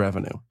recurring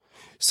revenue.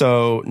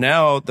 So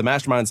now the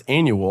mastermind's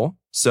annual.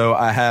 So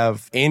I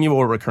have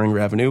annual recurring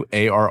revenue,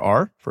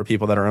 ARR, for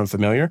people that are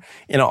unfamiliar.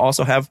 And I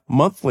also have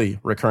monthly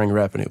recurring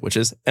revenue, which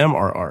is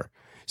MRR.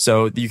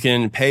 So you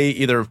can pay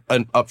either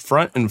an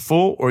upfront in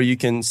full, or you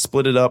can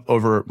split it up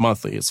over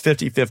monthly. It's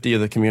 50-50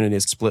 of the community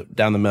is split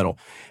down the middle.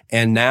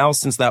 And now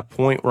since that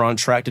point, we're on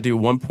track to do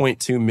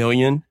 1.2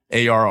 million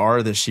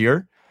ARR this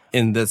year.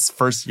 In this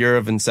first year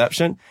of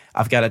inception,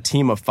 I've got a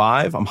team of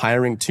 5. I'm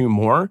hiring 2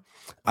 more.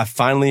 I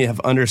finally have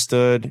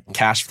understood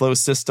cash flow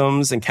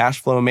systems and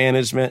cash flow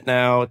management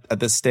now at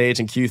this stage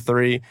in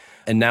Q3.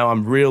 And now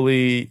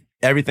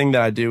everything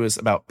that I do is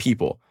about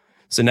people.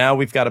 So now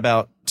we've got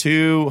about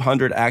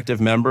 200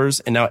 active members.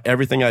 And now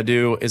everything I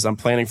do is I'm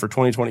planning for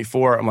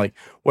 2024. I'm like,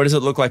 what does it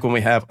look like when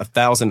we have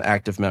 1,000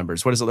 active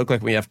members? What does it look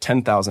like when we have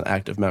 10,000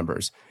 active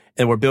members?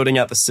 And we're building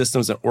out the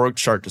systems and org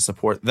chart to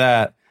support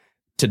that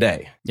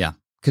today. Yeah.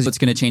 Because it's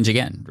going to change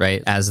again,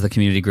 right? As the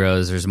community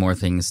grows, there's more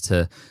things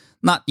to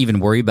not even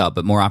worry about,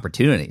 but more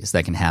opportunities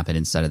that can happen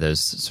inside of those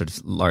sort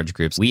of large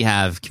groups. We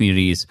have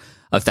communities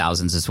of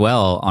thousands as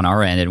well on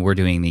our end, and we're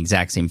doing the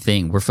exact same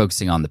thing. We're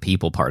focusing on the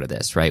people part of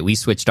this, right? We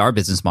switched our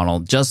business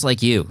model just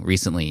like you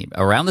recently,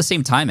 around the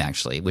same time,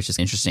 actually, which is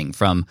interesting,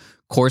 from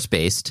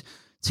course-based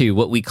to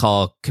what we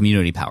call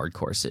community-powered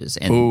courses.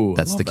 And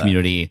that's the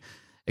community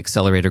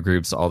accelerator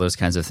groups, all those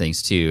kinds of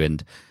things too.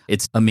 And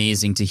it's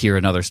amazing to hear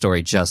another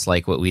story just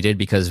like what we did,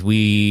 because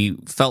we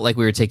felt like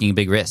we were taking a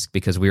big risk,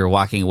 because we were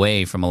walking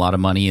away from a lot of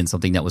money and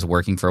something that was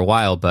working for a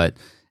while. But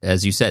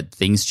as you said,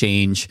 things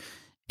change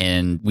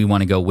and we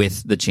want to go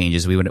with the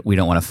changes. We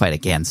don't want to fight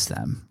against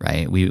them,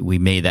 right? We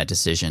made that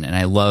decision. And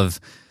I love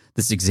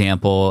this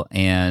example.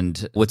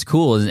 And what's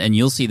cool, and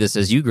you'll see this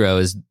as you grow,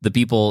 is the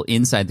people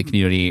inside the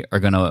community are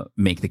going to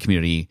make the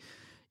community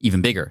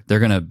even bigger. They're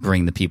going to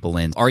bring the people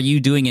in. Are you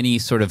doing any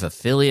sort of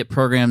affiliate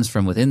programs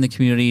from within the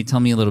community? Tell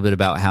me a little bit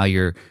about how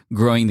you're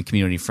growing the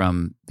community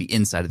from the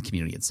inside of the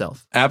community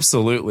itself.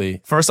 Absolutely.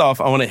 First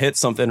off, I want to hit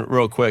something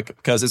real quick,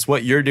 because it's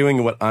what you're doing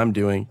and what I'm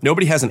doing.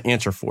 Nobody has an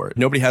answer for it.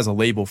 Nobody has a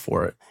label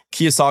for it.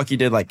 Kiyosaki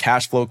did like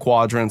cash flow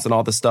quadrants and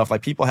all this stuff.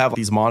 Like, people have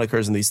these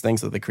monikers and these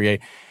things that they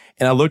create.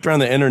 And I looked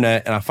around the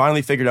internet and I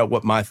finally figured out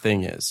what my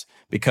thing is,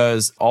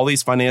 because all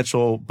these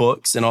financial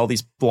books and all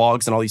these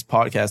blogs and all these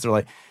podcasts are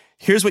like,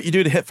 here's what you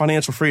do to hit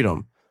financial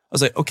freedom. I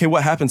was like, okay,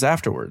 what happens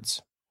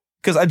afterwards?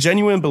 Because I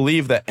genuinely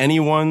believe that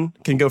anyone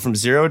can go from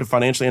 0 to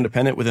financially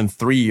independent within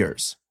 3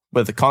 years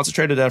with a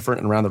concentrated effort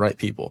and around the right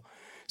people.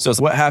 So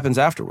what happens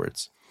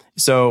afterwards?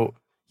 So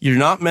you're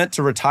not meant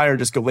to retire and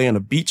just go lay on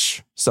a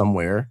beach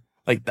somewhere.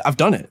 Like, I've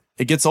done it.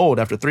 It gets old.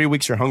 After 3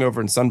 weeks, you're hungover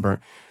and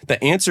sunburnt.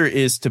 The answer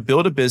is to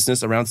build a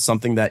business around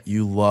something that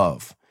you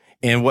love.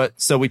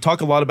 So we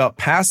talk a lot about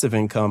passive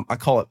income. I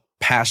call it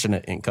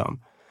passionate income.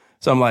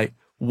 So I'm like,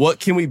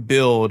 what can we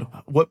build?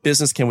 What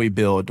business can we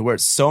build to where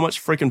it's so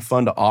much freaking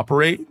fun to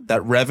operate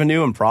that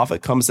revenue and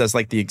profit comes as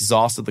like the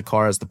exhaust of the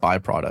car as the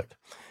byproduct?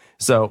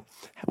 So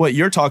what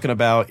you're talking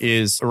about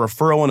is a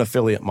referral and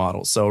affiliate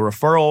model. So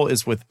referral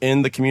is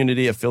within the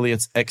community,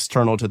 affiliates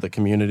external to the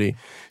community.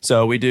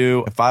 So we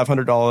do a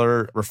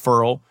 $500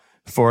 referral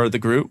for the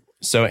group.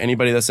 So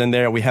anybody that's in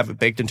there, we have it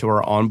baked into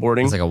our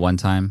onboarding. It's like a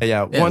one-time.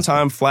 Yeah,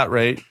 one-time flat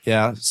rate.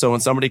 Yeah. So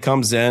when somebody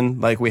comes in,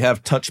 like, we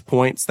have touch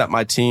points that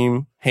my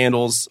team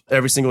handles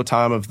every single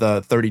time of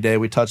the 30-day.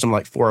 We touch them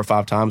like 4 or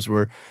 5 times.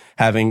 We're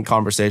having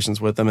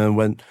conversations with them, and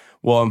when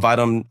we'll invite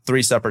them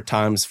 3 separate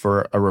times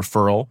for a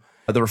referral.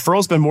 The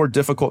referral's been more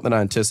difficult than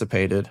I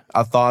anticipated.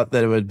 I thought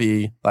that it would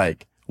be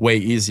like way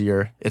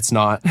easier. It's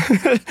not.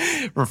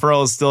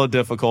 Referral is still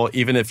difficult,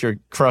 even if you're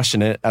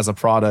crushing it as a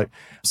product.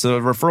 So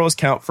referrals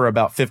count for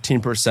about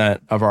 15%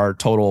 of our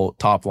total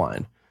top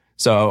line.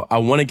 So I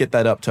want to get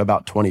that up to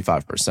about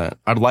 25%.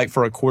 I'd like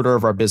for a quarter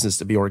of our business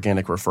to be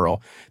organic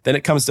referral. Then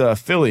it comes to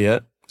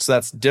affiliate. So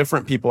that's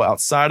different people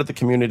outside of the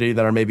community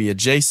that are maybe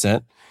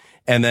adjacent.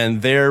 And then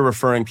they're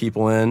referring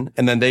people in,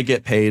 and then they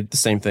get paid the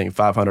same thing,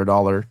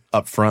 $500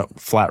 upfront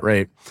flat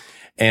rate.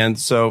 And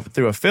so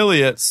through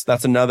affiliates,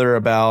 that's another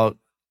about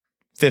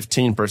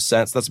 15%. So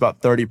that's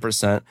about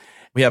 30%.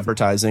 We have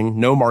advertising,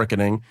 no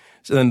marketing.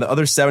 So then the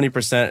other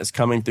 70% is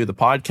coming through the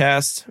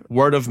podcast,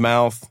 word of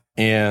mouth,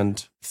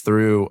 and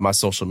through my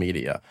social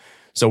media.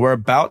 So we're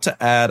about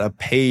to add a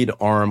paid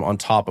arm on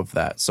top of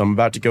that. So I'm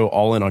about to go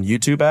all in on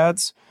YouTube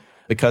ads,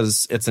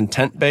 because it's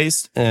intent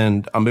based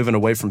and I'm moving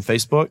away from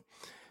Facebook.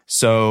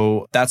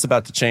 So that's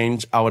about to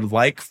change. I would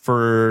like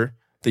for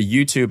the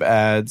YouTube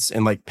ads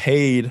and like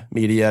paid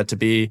media to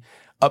be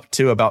up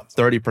to about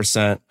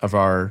 30% of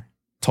our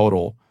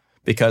total,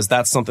 because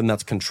that's something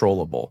that's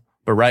controllable.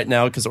 But right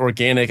now, because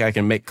organic, I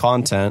can make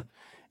content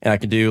and I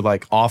can do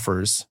like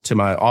offers to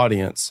my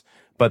audience,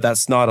 but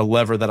that's not a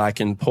lever that I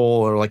can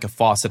pull or like a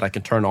faucet I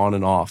can turn on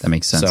and off. That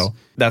makes sense. So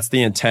that's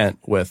the intent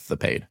with the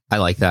paid. I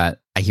like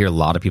that. I hear a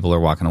lot of people are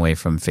walking away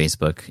from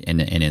Facebook and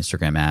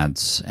Instagram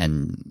ads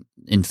and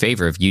in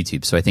favor of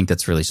YouTube. So I think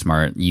that's really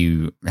smart.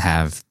 You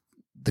have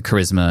the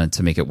charisma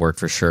to make it work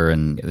for sure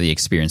and the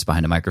experience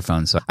behind a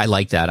microphone. So I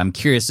like that. I'm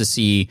curious to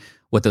see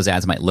what those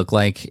ads might look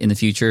like in the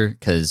future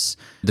because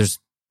there's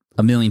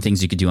a million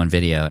things you could do on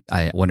video.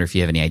 I wonder if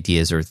you have any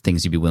ideas or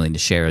things you'd be willing to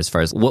share as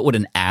far as what would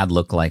an ad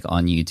look like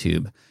on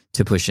YouTube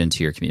to push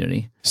into your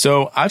community?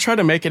 So I try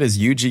to make it as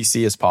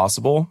UGC as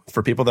possible.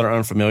 For people that are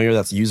unfamiliar,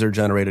 that's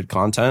user-generated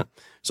content.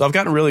 So I've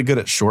gotten really good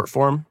at short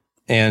form.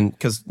 And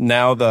because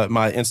now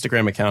my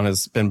Instagram account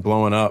has been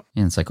blowing up.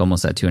 And it's like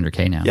almost at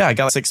 200K now. Yeah, I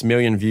got 6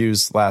 million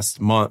views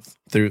last month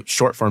through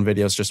short form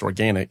videos, just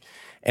organic.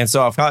 And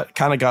so I've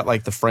kind of got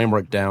like the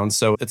framework down.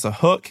 So it's a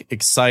hook,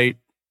 excite,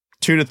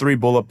 2 to 3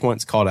 bullet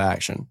points, call to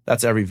action.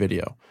 That's every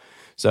video.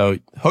 So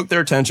hook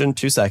their attention,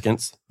 2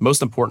 seconds.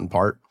 Most important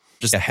part,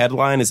 just a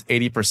headline is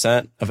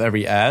 80% of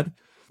every ad.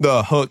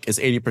 The hook is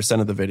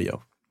 80% of the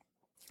video.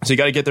 So you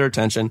got to get their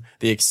attention.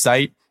 The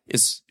excite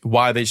is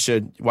why you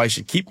should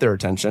keep their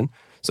attention.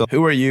 So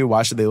who are you?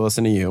 Why should they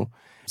listen to you?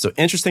 So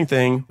interesting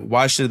thing.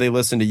 Why should they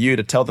listen to you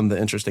to tell them the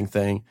interesting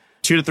thing?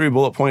 2 to 3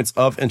 bullet points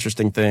of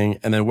interesting thing.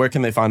 And then where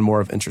can they find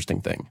more of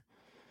interesting thing?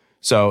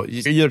 So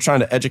you're either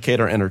trying to educate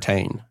or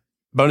entertain.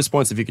 Bonus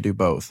points if you could do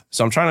both.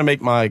 So I'm trying to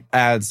make my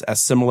ads as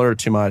similar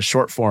to my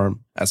short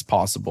form as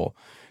possible.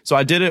 So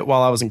I did it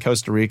while I was in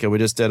Costa Rica. We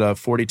just did a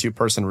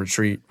 42-person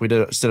retreat. We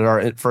did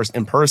our first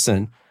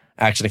in-person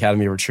Action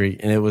Academy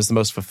retreat, and it was the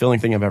most fulfilling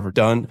thing I've ever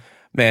done.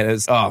 Man,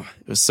 it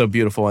was so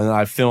beautiful. And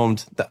I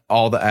filmed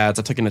all the ads.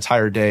 I took an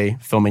entire day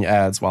filming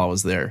ads while I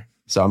was there.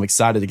 So I'm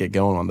excited to get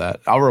going on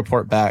that. I'll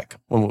report back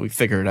when we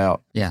figure it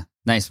out. Yeah.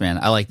 Nice, man.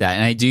 I like that.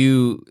 And I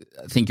do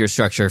think your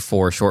structure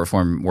for short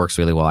form works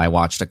really well. I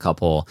watched a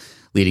couple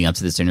leading up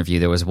to this interview.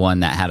 There was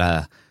one that had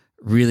a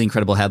really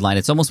incredible headline.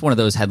 It's almost one of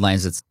those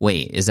headlines that's,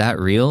 wait, is that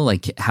real?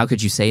 Like, how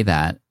could you say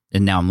that?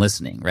 And now I'm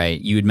listening,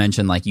 right? You had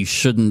mentioned like you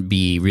shouldn't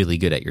be really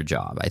good at your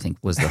job, I think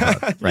was the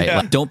hook, right? Yeah.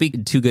 Like, don't be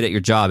too good at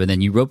your job. And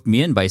then you roped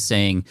me in by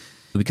saying,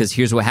 because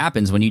here's what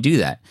happens when you do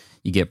that.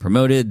 You get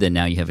promoted, then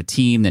now you have a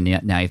team, then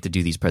now you have to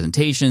do these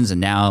presentations,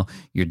 and now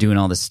you're doing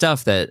all this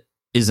stuff that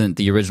isn't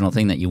the original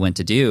thing that you went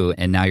to do,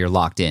 and now you're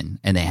locked in,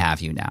 and they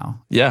have you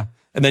now. Yeah.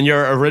 And then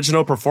your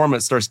original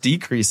performance starts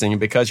decreasing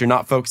because you're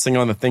not focusing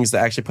on the things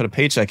that actually put a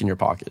paycheck in your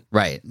pocket.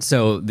 Right.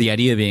 So the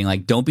idea being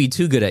like, don't be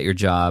too good at your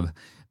job,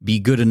 be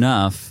good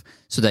enough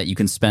so that you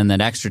can spend that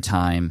extra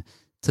time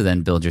to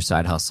then build your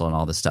side hustle and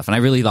all this stuff. And I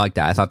really like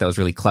that. I thought that was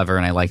really clever,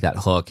 and I like that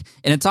hook.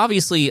 And it's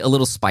obviously a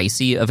little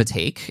spicy of a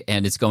take,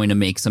 and it's going to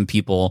make some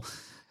people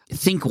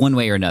think one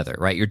way or another,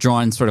 right? You're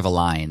drawing sort of a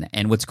line.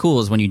 And what's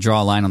cool is when you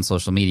draw a line on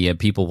social media,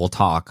 people will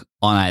talk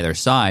on either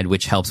side,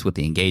 which helps with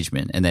the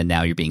engagement. And then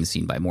now you're being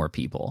seen by more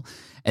people.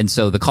 And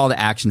so the call to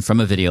action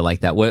from a video like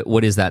that,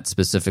 what is that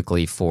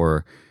specifically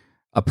for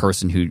a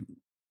person who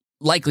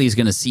likely is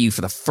going to see you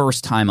for the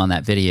first time on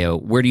that video?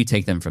 Where do you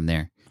take them from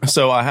there?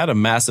 So I had a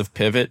massive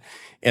pivot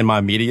in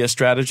my media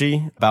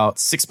strategy about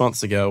 6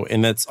 months ago,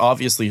 and that's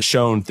obviously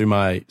shown through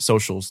my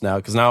socials now,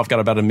 because now I've got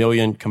about 1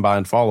 million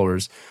combined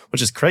followers,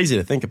 which is crazy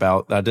to think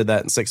about. I did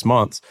that in 6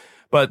 months.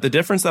 But the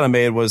difference that I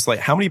made was like,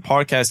 how many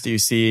podcasts do you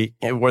see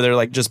where they're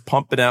like just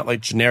pumping out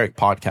like generic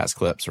podcast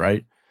clips,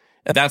 right?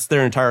 And that's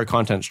their entire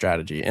content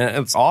strategy. And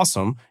it's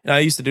awesome. And I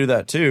used to do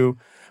that too.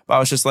 But I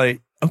was just like,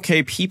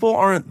 okay, people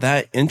aren't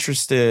that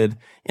interested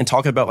in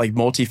talking about like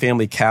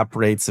multifamily cap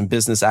rates and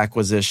business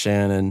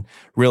acquisition and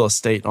real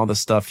estate and all this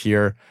stuff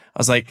here. I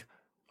was like,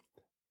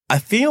 I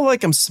feel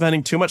like I'm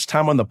spending too much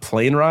time on the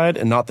plane ride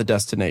and not the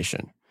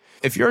destination.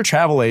 If you're a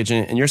travel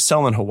agent and you're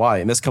selling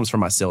Hawaii, and this comes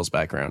from my sales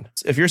background,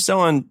 if you're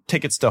selling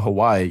tickets to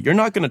Hawaii, you're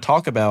not going to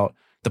talk about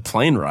the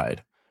plane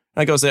ride.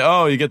 I go say,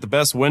 oh, you get the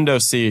best window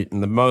seat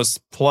and the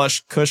most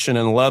plush cushion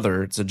and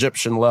leather. It's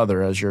Egyptian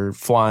leather as you're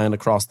flying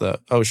across the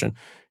ocean.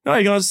 No,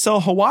 you're going to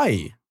sell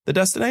Hawaii, the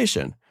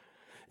destination,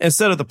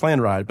 instead of the plane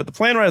ride. But the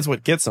plane ride is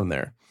what gets them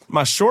there.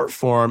 My short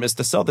form is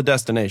to sell the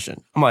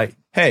destination. I'm like,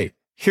 hey,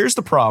 here's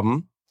the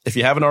problem. If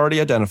you haven't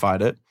already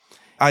identified it,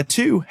 I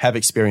too have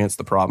experienced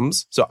the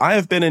problems. So I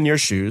have been in your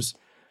shoes.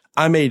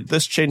 I made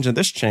this change and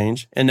this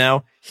change. And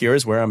now here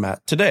is where I'm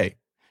at today.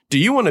 Do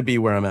you want to be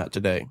where I'm at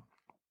today?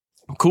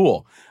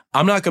 Cool.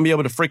 I'm not going to be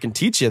able to freaking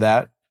teach you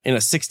that in a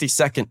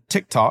 60-second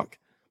TikTok,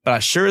 but I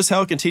sure as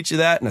hell can teach you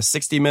that in a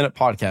 60-minute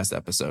podcast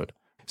episode.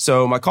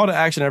 So my call to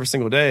action every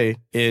single day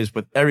is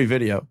with every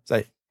video. It's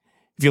like,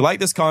 if you like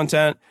this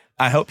content,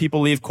 I help people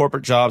leave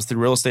corporate jobs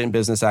through real estate and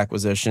business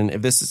acquisition.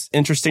 If this is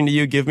interesting to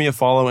you, give me a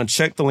follow and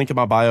check the link in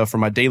my bio for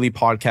my daily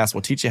podcast.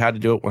 We'll teach you how to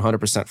do it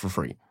 100% for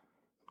free.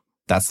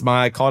 That's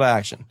my call to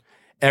action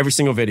every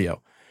single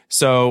video.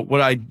 So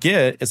what I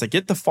get is I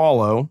get the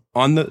follow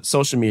on the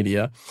social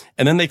media,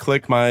 and then they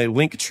click my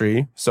link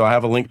tree. So I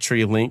have a link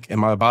tree link in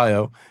my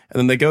bio, and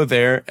then they go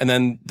there, and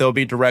then they'll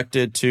be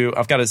directed to,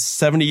 I've got a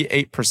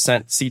 78%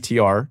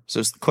 CTR.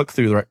 So it's the click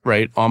through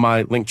rate on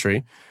my link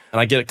tree.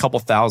 And I get a couple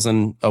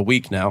thousand a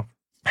week now.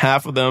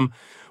 Half of them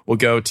will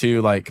go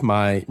to like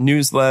my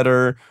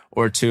newsletter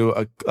or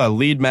to a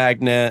lead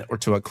magnet or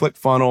to a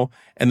ClickFunnels.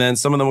 And then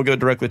some of them will go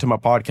directly to my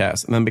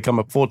podcast and then become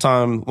a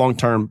full-time,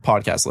 long-term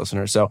podcast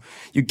listener. So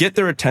you get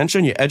their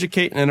attention, you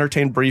educate and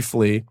entertain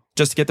briefly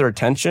just to get their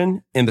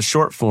attention in the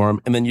short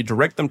form, and then you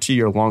direct them to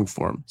your long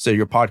form. So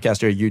your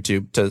podcast or your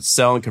YouTube to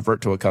sell and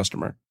convert to a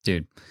customer.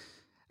 Dude,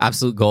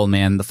 absolute gold,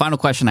 man. The final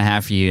question I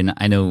have for you, and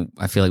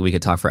I feel like we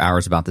could talk for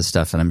hours about this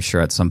stuff, and I'm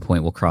sure at some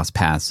point we'll cross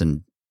paths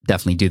and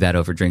definitely do that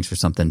over drinks or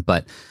something.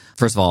 But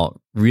first of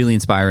all, really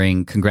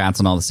inspiring. Congrats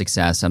on all the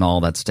success and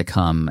all that's to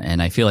come.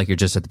 And I feel like you're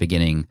just at the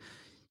beginning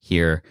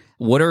here.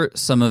 What are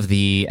some of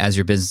the, as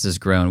your business has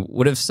grown,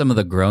 what are some of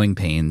the growing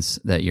pains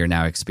that you're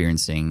now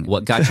experiencing?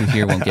 What got you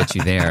here won't get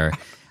you there.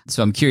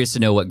 So I'm curious to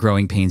know what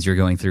growing pains you're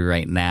going through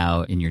right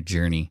now in your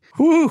journey.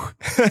 Whew.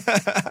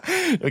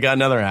 We got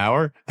another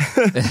hour.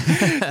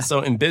 So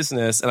in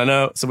business, and I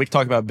know, so we can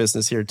talk about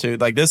business here too.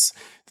 Like this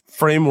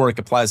framework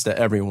applies to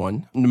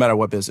everyone, no matter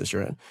what business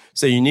you're in.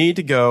 So you need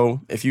to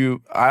go,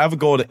 I have a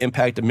goal to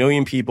impact 1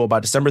 million people by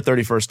December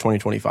 31st,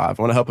 2025.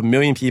 I want to help 1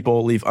 million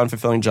people leave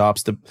unfulfilling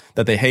jobs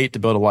that they hate to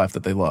build a life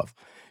that they love.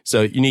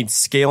 So you need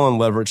scale and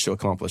leverage to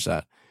accomplish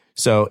that.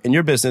 So in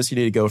your business, you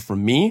need to go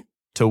from me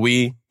to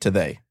we to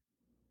they.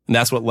 And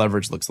that's what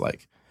leverage looks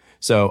like.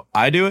 So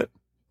I do it,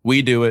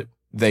 we do it,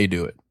 they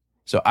do it.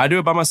 So I do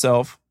it by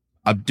myself.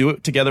 I do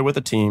it together with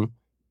a team.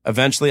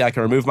 Eventually, I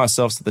can remove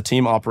myself so the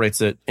team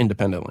operates it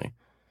independently.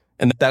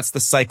 And that's the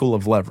cycle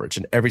of leverage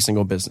in every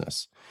single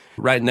business.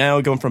 Right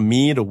now, going from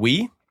me to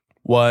we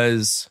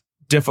was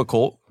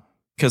difficult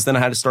because then I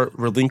had to start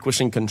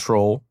relinquishing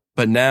control.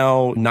 But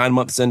now, 9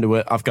 months into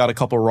it, I've got a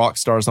couple rock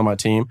stars on my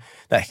team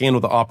that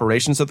handle the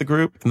operations of the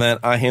group, and then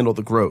I handle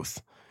the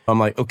growth. I'm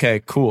like,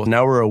 okay, cool.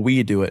 Now we're a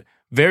we do it.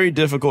 Very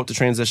difficult to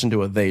transition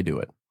to a they do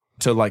it.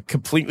 To like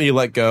completely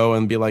let go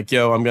and be like,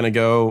 yo, I'm going to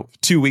go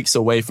 2 weeks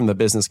away from the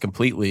business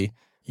completely.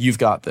 You've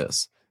got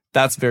this.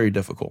 That's very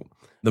difficult.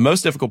 The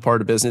most difficult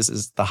part of business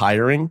is the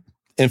hiring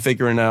and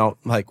figuring out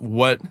like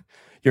what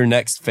your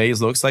next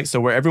phase looks like. So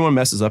where everyone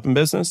messes up in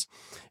business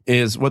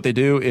is what they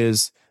do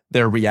is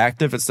they're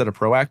reactive instead of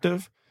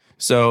proactive.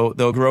 So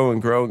they'll grow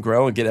and grow and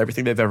grow and get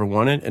everything they've ever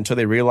wanted until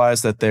they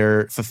realize that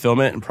their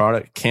fulfillment and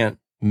product can't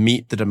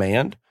meet the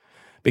demand,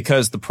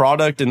 because the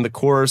product and the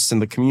course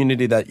and the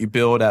community that you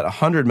build at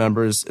 100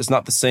 members is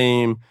not the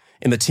same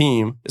in the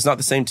team. It's not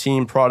the same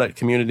team, product,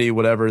 community,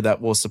 whatever, that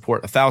will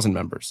support 1,000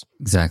 members.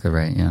 Exactly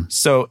right. Yeah.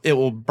 So it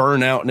will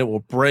burn out and it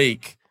will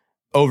break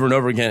over and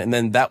over again. And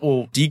then that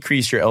will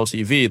decrease your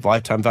LTV, the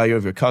lifetime value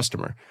of your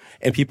customer.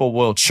 And people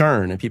will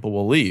churn and people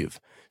will leave.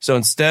 So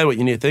instead, what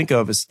you need to think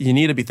of is you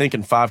need to be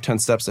thinking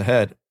 5-10 steps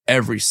ahead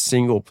every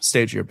single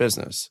stage of your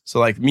business. So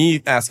like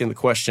me asking the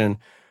question,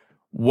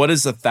 what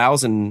does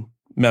 1,000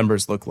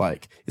 members look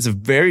like? It's a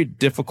very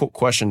difficult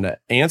question to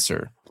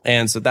answer.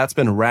 And so that's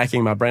been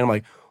racking my brain. I'm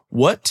like,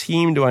 what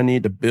team do I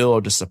need to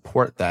build to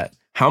support that?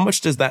 How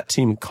much does that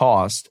team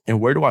cost?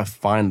 And where do I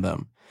find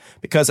them?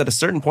 Because at a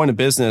certain point in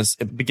business,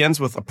 it begins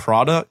with a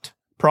product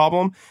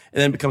problem and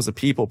then becomes a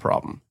people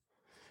problem.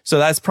 So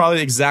that's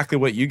probably exactly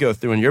what you go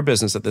through in your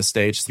business at this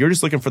stage. You're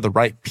just looking for the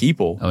right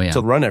people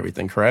to run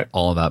everything, correct?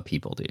 All about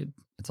people, dude.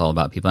 It's all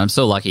about people. I'm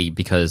so lucky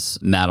because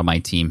Matt on my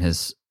team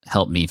has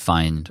helped me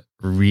find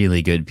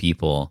really good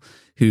people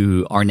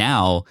who are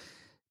now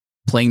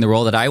playing the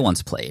role that I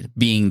once played,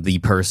 being the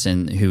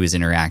person who is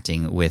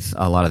interacting with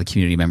a lot of the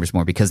community members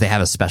more because they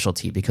have a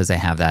specialty, because they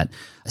have that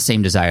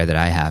same desire that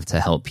I have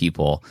to help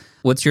people.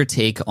 What's your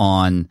take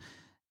on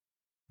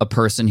a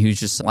person who's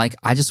just like,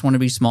 I just want to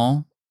be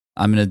small.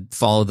 I'm going to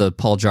follow the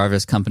Paul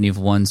Jarvis company of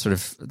one sort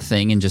of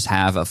thing and just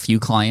have a few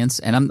clients,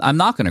 and I'm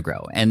not going to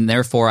grow. And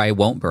therefore I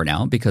won't burn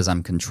out because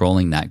I'm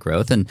controlling that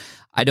growth and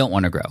I don't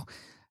want to grow.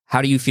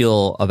 How do you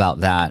feel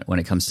about that when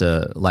it comes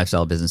to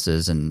lifestyle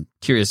businesses? And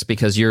curious,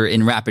 because you're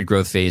in rapid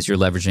growth phase, you're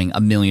leveraging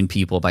 1 million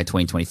people by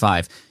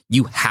 2025.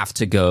 You have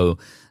to go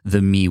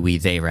the me, we,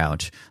 they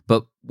route.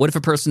 But what if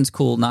a person's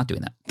cool not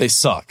doing that? They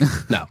suck.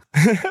 No.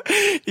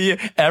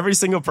 Every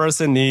single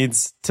person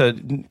needs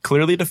to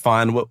clearly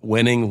define what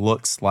winning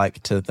looks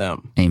like to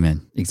them.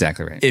 Amen.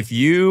 Exactly right. If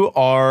you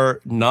are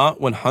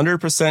not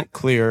 100%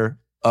 clear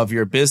of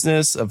your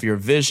business, of your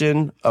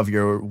vision, of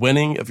your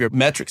winning, of your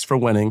metrics for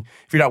winning,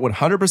 if you're not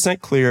 100%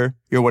 clear,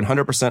 you're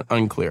 100%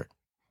 unclear.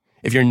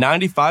 If you're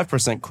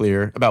 95%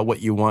 clear about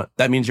what you want,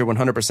 that means you're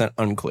 100%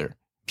 unclear.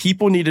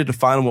 People need to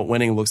define what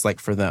winning looks like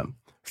for them.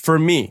 For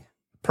me,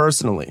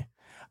 personally,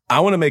 I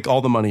want to make all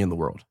the money in the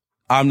world.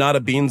 I'm not a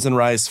beans and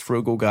rice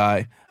frugal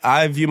guy.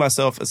 I view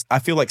myself as, I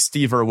feel like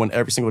Steve Irwin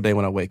every single day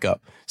when I wake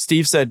up.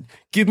 Steve said,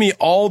 give me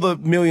all the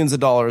millions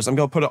of dollars. I'm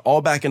going to put it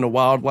all back into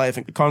wildlife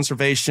and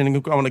conservation.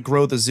 And I want to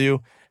grow the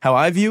zoo. How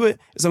I view it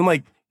is I'm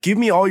like, give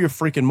me all your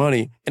freaking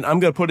money and I'm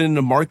going to put it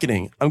into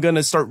marketing. I'm going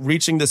to start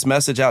reaching this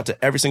message out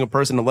to every single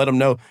person to let them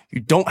know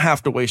you don't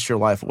have to waste your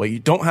life away. You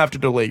don't have to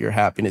delay your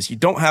happiness. You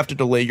don't have to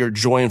delay your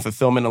joy and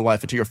fulfillment in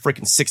life until you're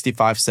freaking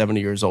 65,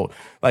 70 years old.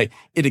 Like,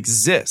 it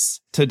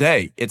exists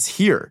today. It's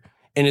here.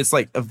 And it's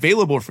like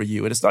available for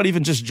you. And it's not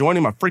even just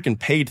joining my freaking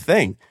paid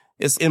thing.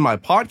 It's in my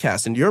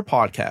podcast and your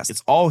podcast.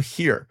 It's all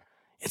here.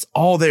 It's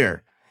all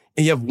there.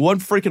 and you have one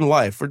freaking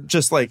life. We're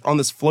just like on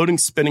this floating,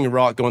 spinning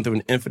rock going through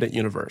an infinite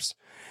universe.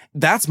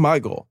 That's my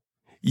goal.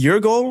 Your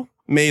goal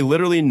may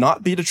literally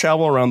not be to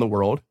travel around the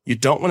world. You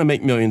don't want to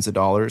make millions of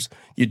dollars.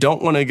 You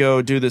don't want to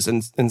go do this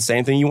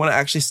insane thing. You want to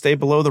actually stay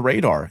below the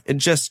radar and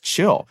just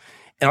chill.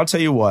 And I'll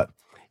tell you what,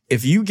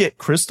 if you get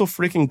crystal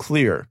freaking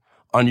clear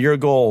on your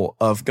goal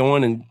of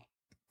going and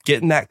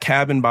getting that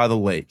cabin by the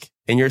lake,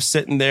 and you're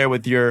sitting there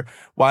with your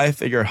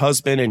wife and your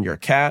husband and your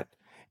cat,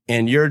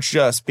 and you're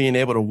just being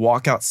able to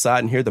walk outside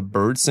and hear the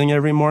birds sing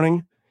every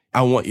morning,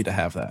 I want you to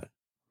have that.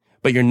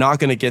 But you're not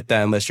going to get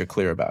that unless you're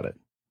clear about it.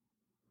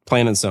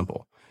 Plain and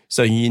simple.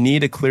 So you need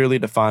to clearly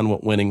define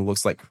what winning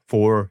looks like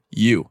for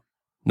you.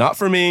 Not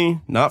for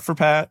me, not for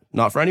Pat,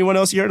 not for anyone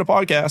else here in the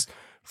podcast,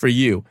 for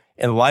you.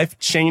 And life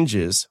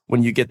changes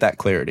when you get that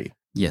clarity.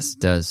 Yes,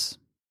 it does.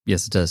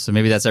 Yes, it does. So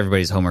maybe that's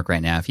everybody's homework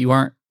right now. If you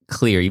aren't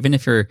clear, even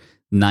if you're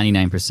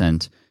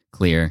 99%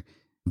 clear,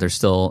 you're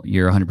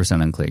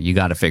 100% unclear. You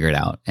got to figure it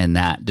out. And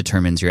that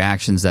determines your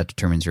actions, that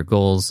determines your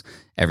goals,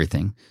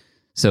 everything.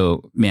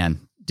 So,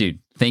 man, dude,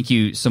 thank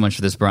you so much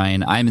for this,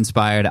 Brian. I'm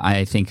inspired.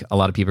 I think a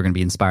lot of people are going to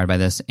be inspired by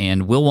this,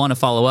 and we'll want to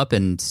follow up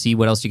and see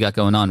what else you got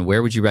going on.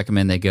 Where would you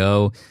recommend they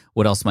go?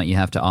 What else might you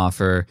have to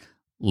offer?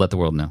 Let the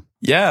world know.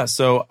 Yeah,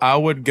 so I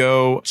would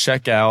go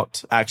check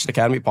out Action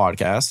Academy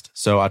podcast.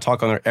 So I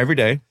talk on there every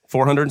day,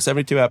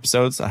 472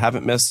 episodes. I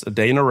haven't missed a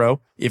day in a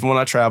row. Even when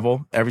I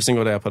travel, every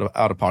single day I put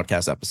out a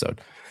podcast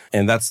episode.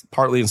 And that's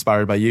partly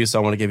inspired by you. So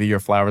I want to give you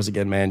your flowers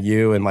again, man.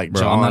 You and like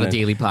Bro, John. I'm not a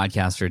daily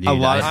podcaster, dude.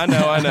 I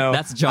know.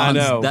 That's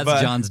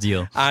John's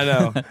deal. I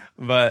know.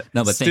 But,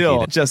 no, but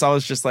still, I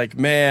was just like,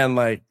 man,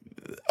 like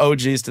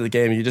OGs to the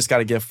game. You just got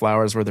to give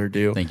flowers where they're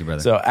due. Thank you,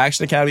 brother. So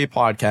Action Academy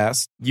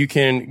podcast. You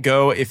can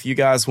go if you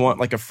guys want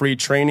like a free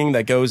training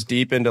that goes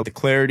deep into the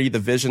clarity, the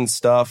vision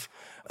stuff,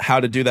 how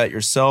to do that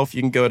yourself.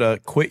 You can go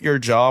to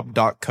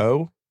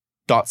quityourjob.co.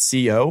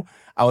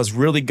 I was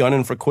really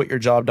gunning for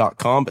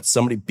quityourjob.com, but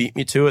somebody beat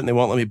me to it and they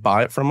won't let me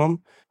buy it from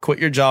them.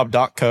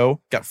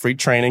 Quityourjob.co. Got free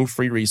training,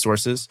 free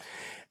resources.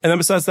 And then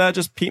besides that,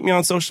 just peep me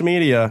on social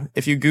media.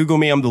 If you Google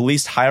me, I'm the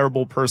least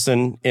hireable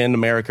person in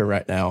America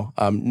right now.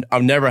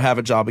 I'll never have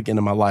a job again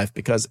in my life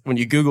because when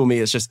you Google me,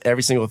 it's just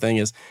every single thing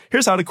is,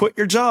 here's how to quit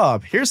your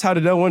job. Here's how to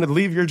know when to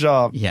leave your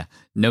job. Yeah.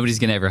 Nobody's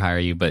going to ever hire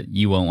you, but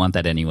you won't want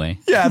that anyway.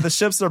 Yeah. The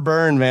ships are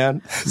burned,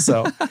 man.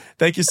 So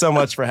thank you so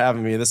much for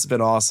having me. This has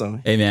been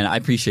awesome. Hey, man, I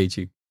appreciate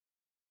you.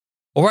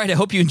 All right, I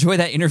hope you enjoyed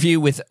that interview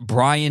with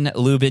Brian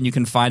Lubin. You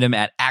can find him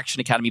at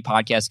Action Academy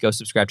Podcast. Go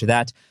subscribe to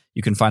that.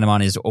 You can find him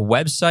on his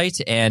website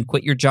and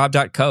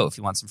quityourjob.co if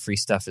you want some free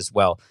stuff as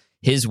well.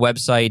 His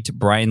website,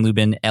 Brian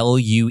Lubin,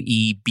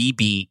 LUEBBEN.com.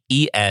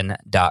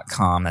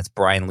 That's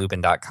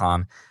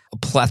brianlubin.com. A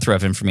plethora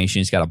of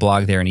information. He's got a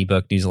blog there, an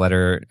ebook,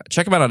 newsletter.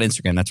 Check him out on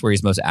Instagram. That's where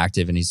he's most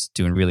active, and he's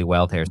doing really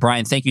well there.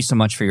 Brian, thank you so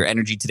much for your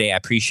energy today. I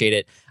appreciate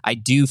it. I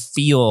do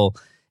feel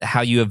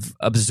how you have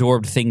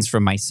absorbed things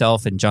from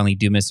myself and John Lee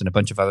Dumas and a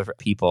bunch of other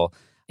people.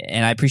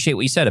 And I appreciate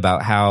what you said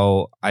about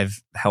how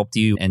I've helped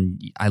you,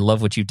 and I love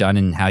what you've done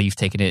and how you've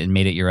taken it and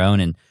made it your own.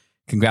 And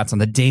congrats on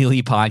the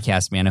daily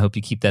podcast, man. I hope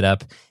you keep that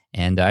up.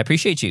 And I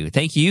appreciate you.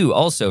 Thank you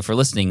also for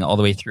listening all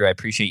the way through. I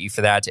appreciate you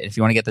for that. And if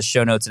you want to get the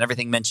show notes and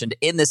everything mentioned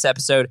in this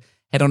episode,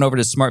 head on over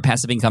to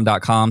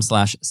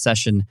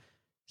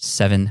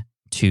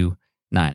smartpassiveincome.com/session720.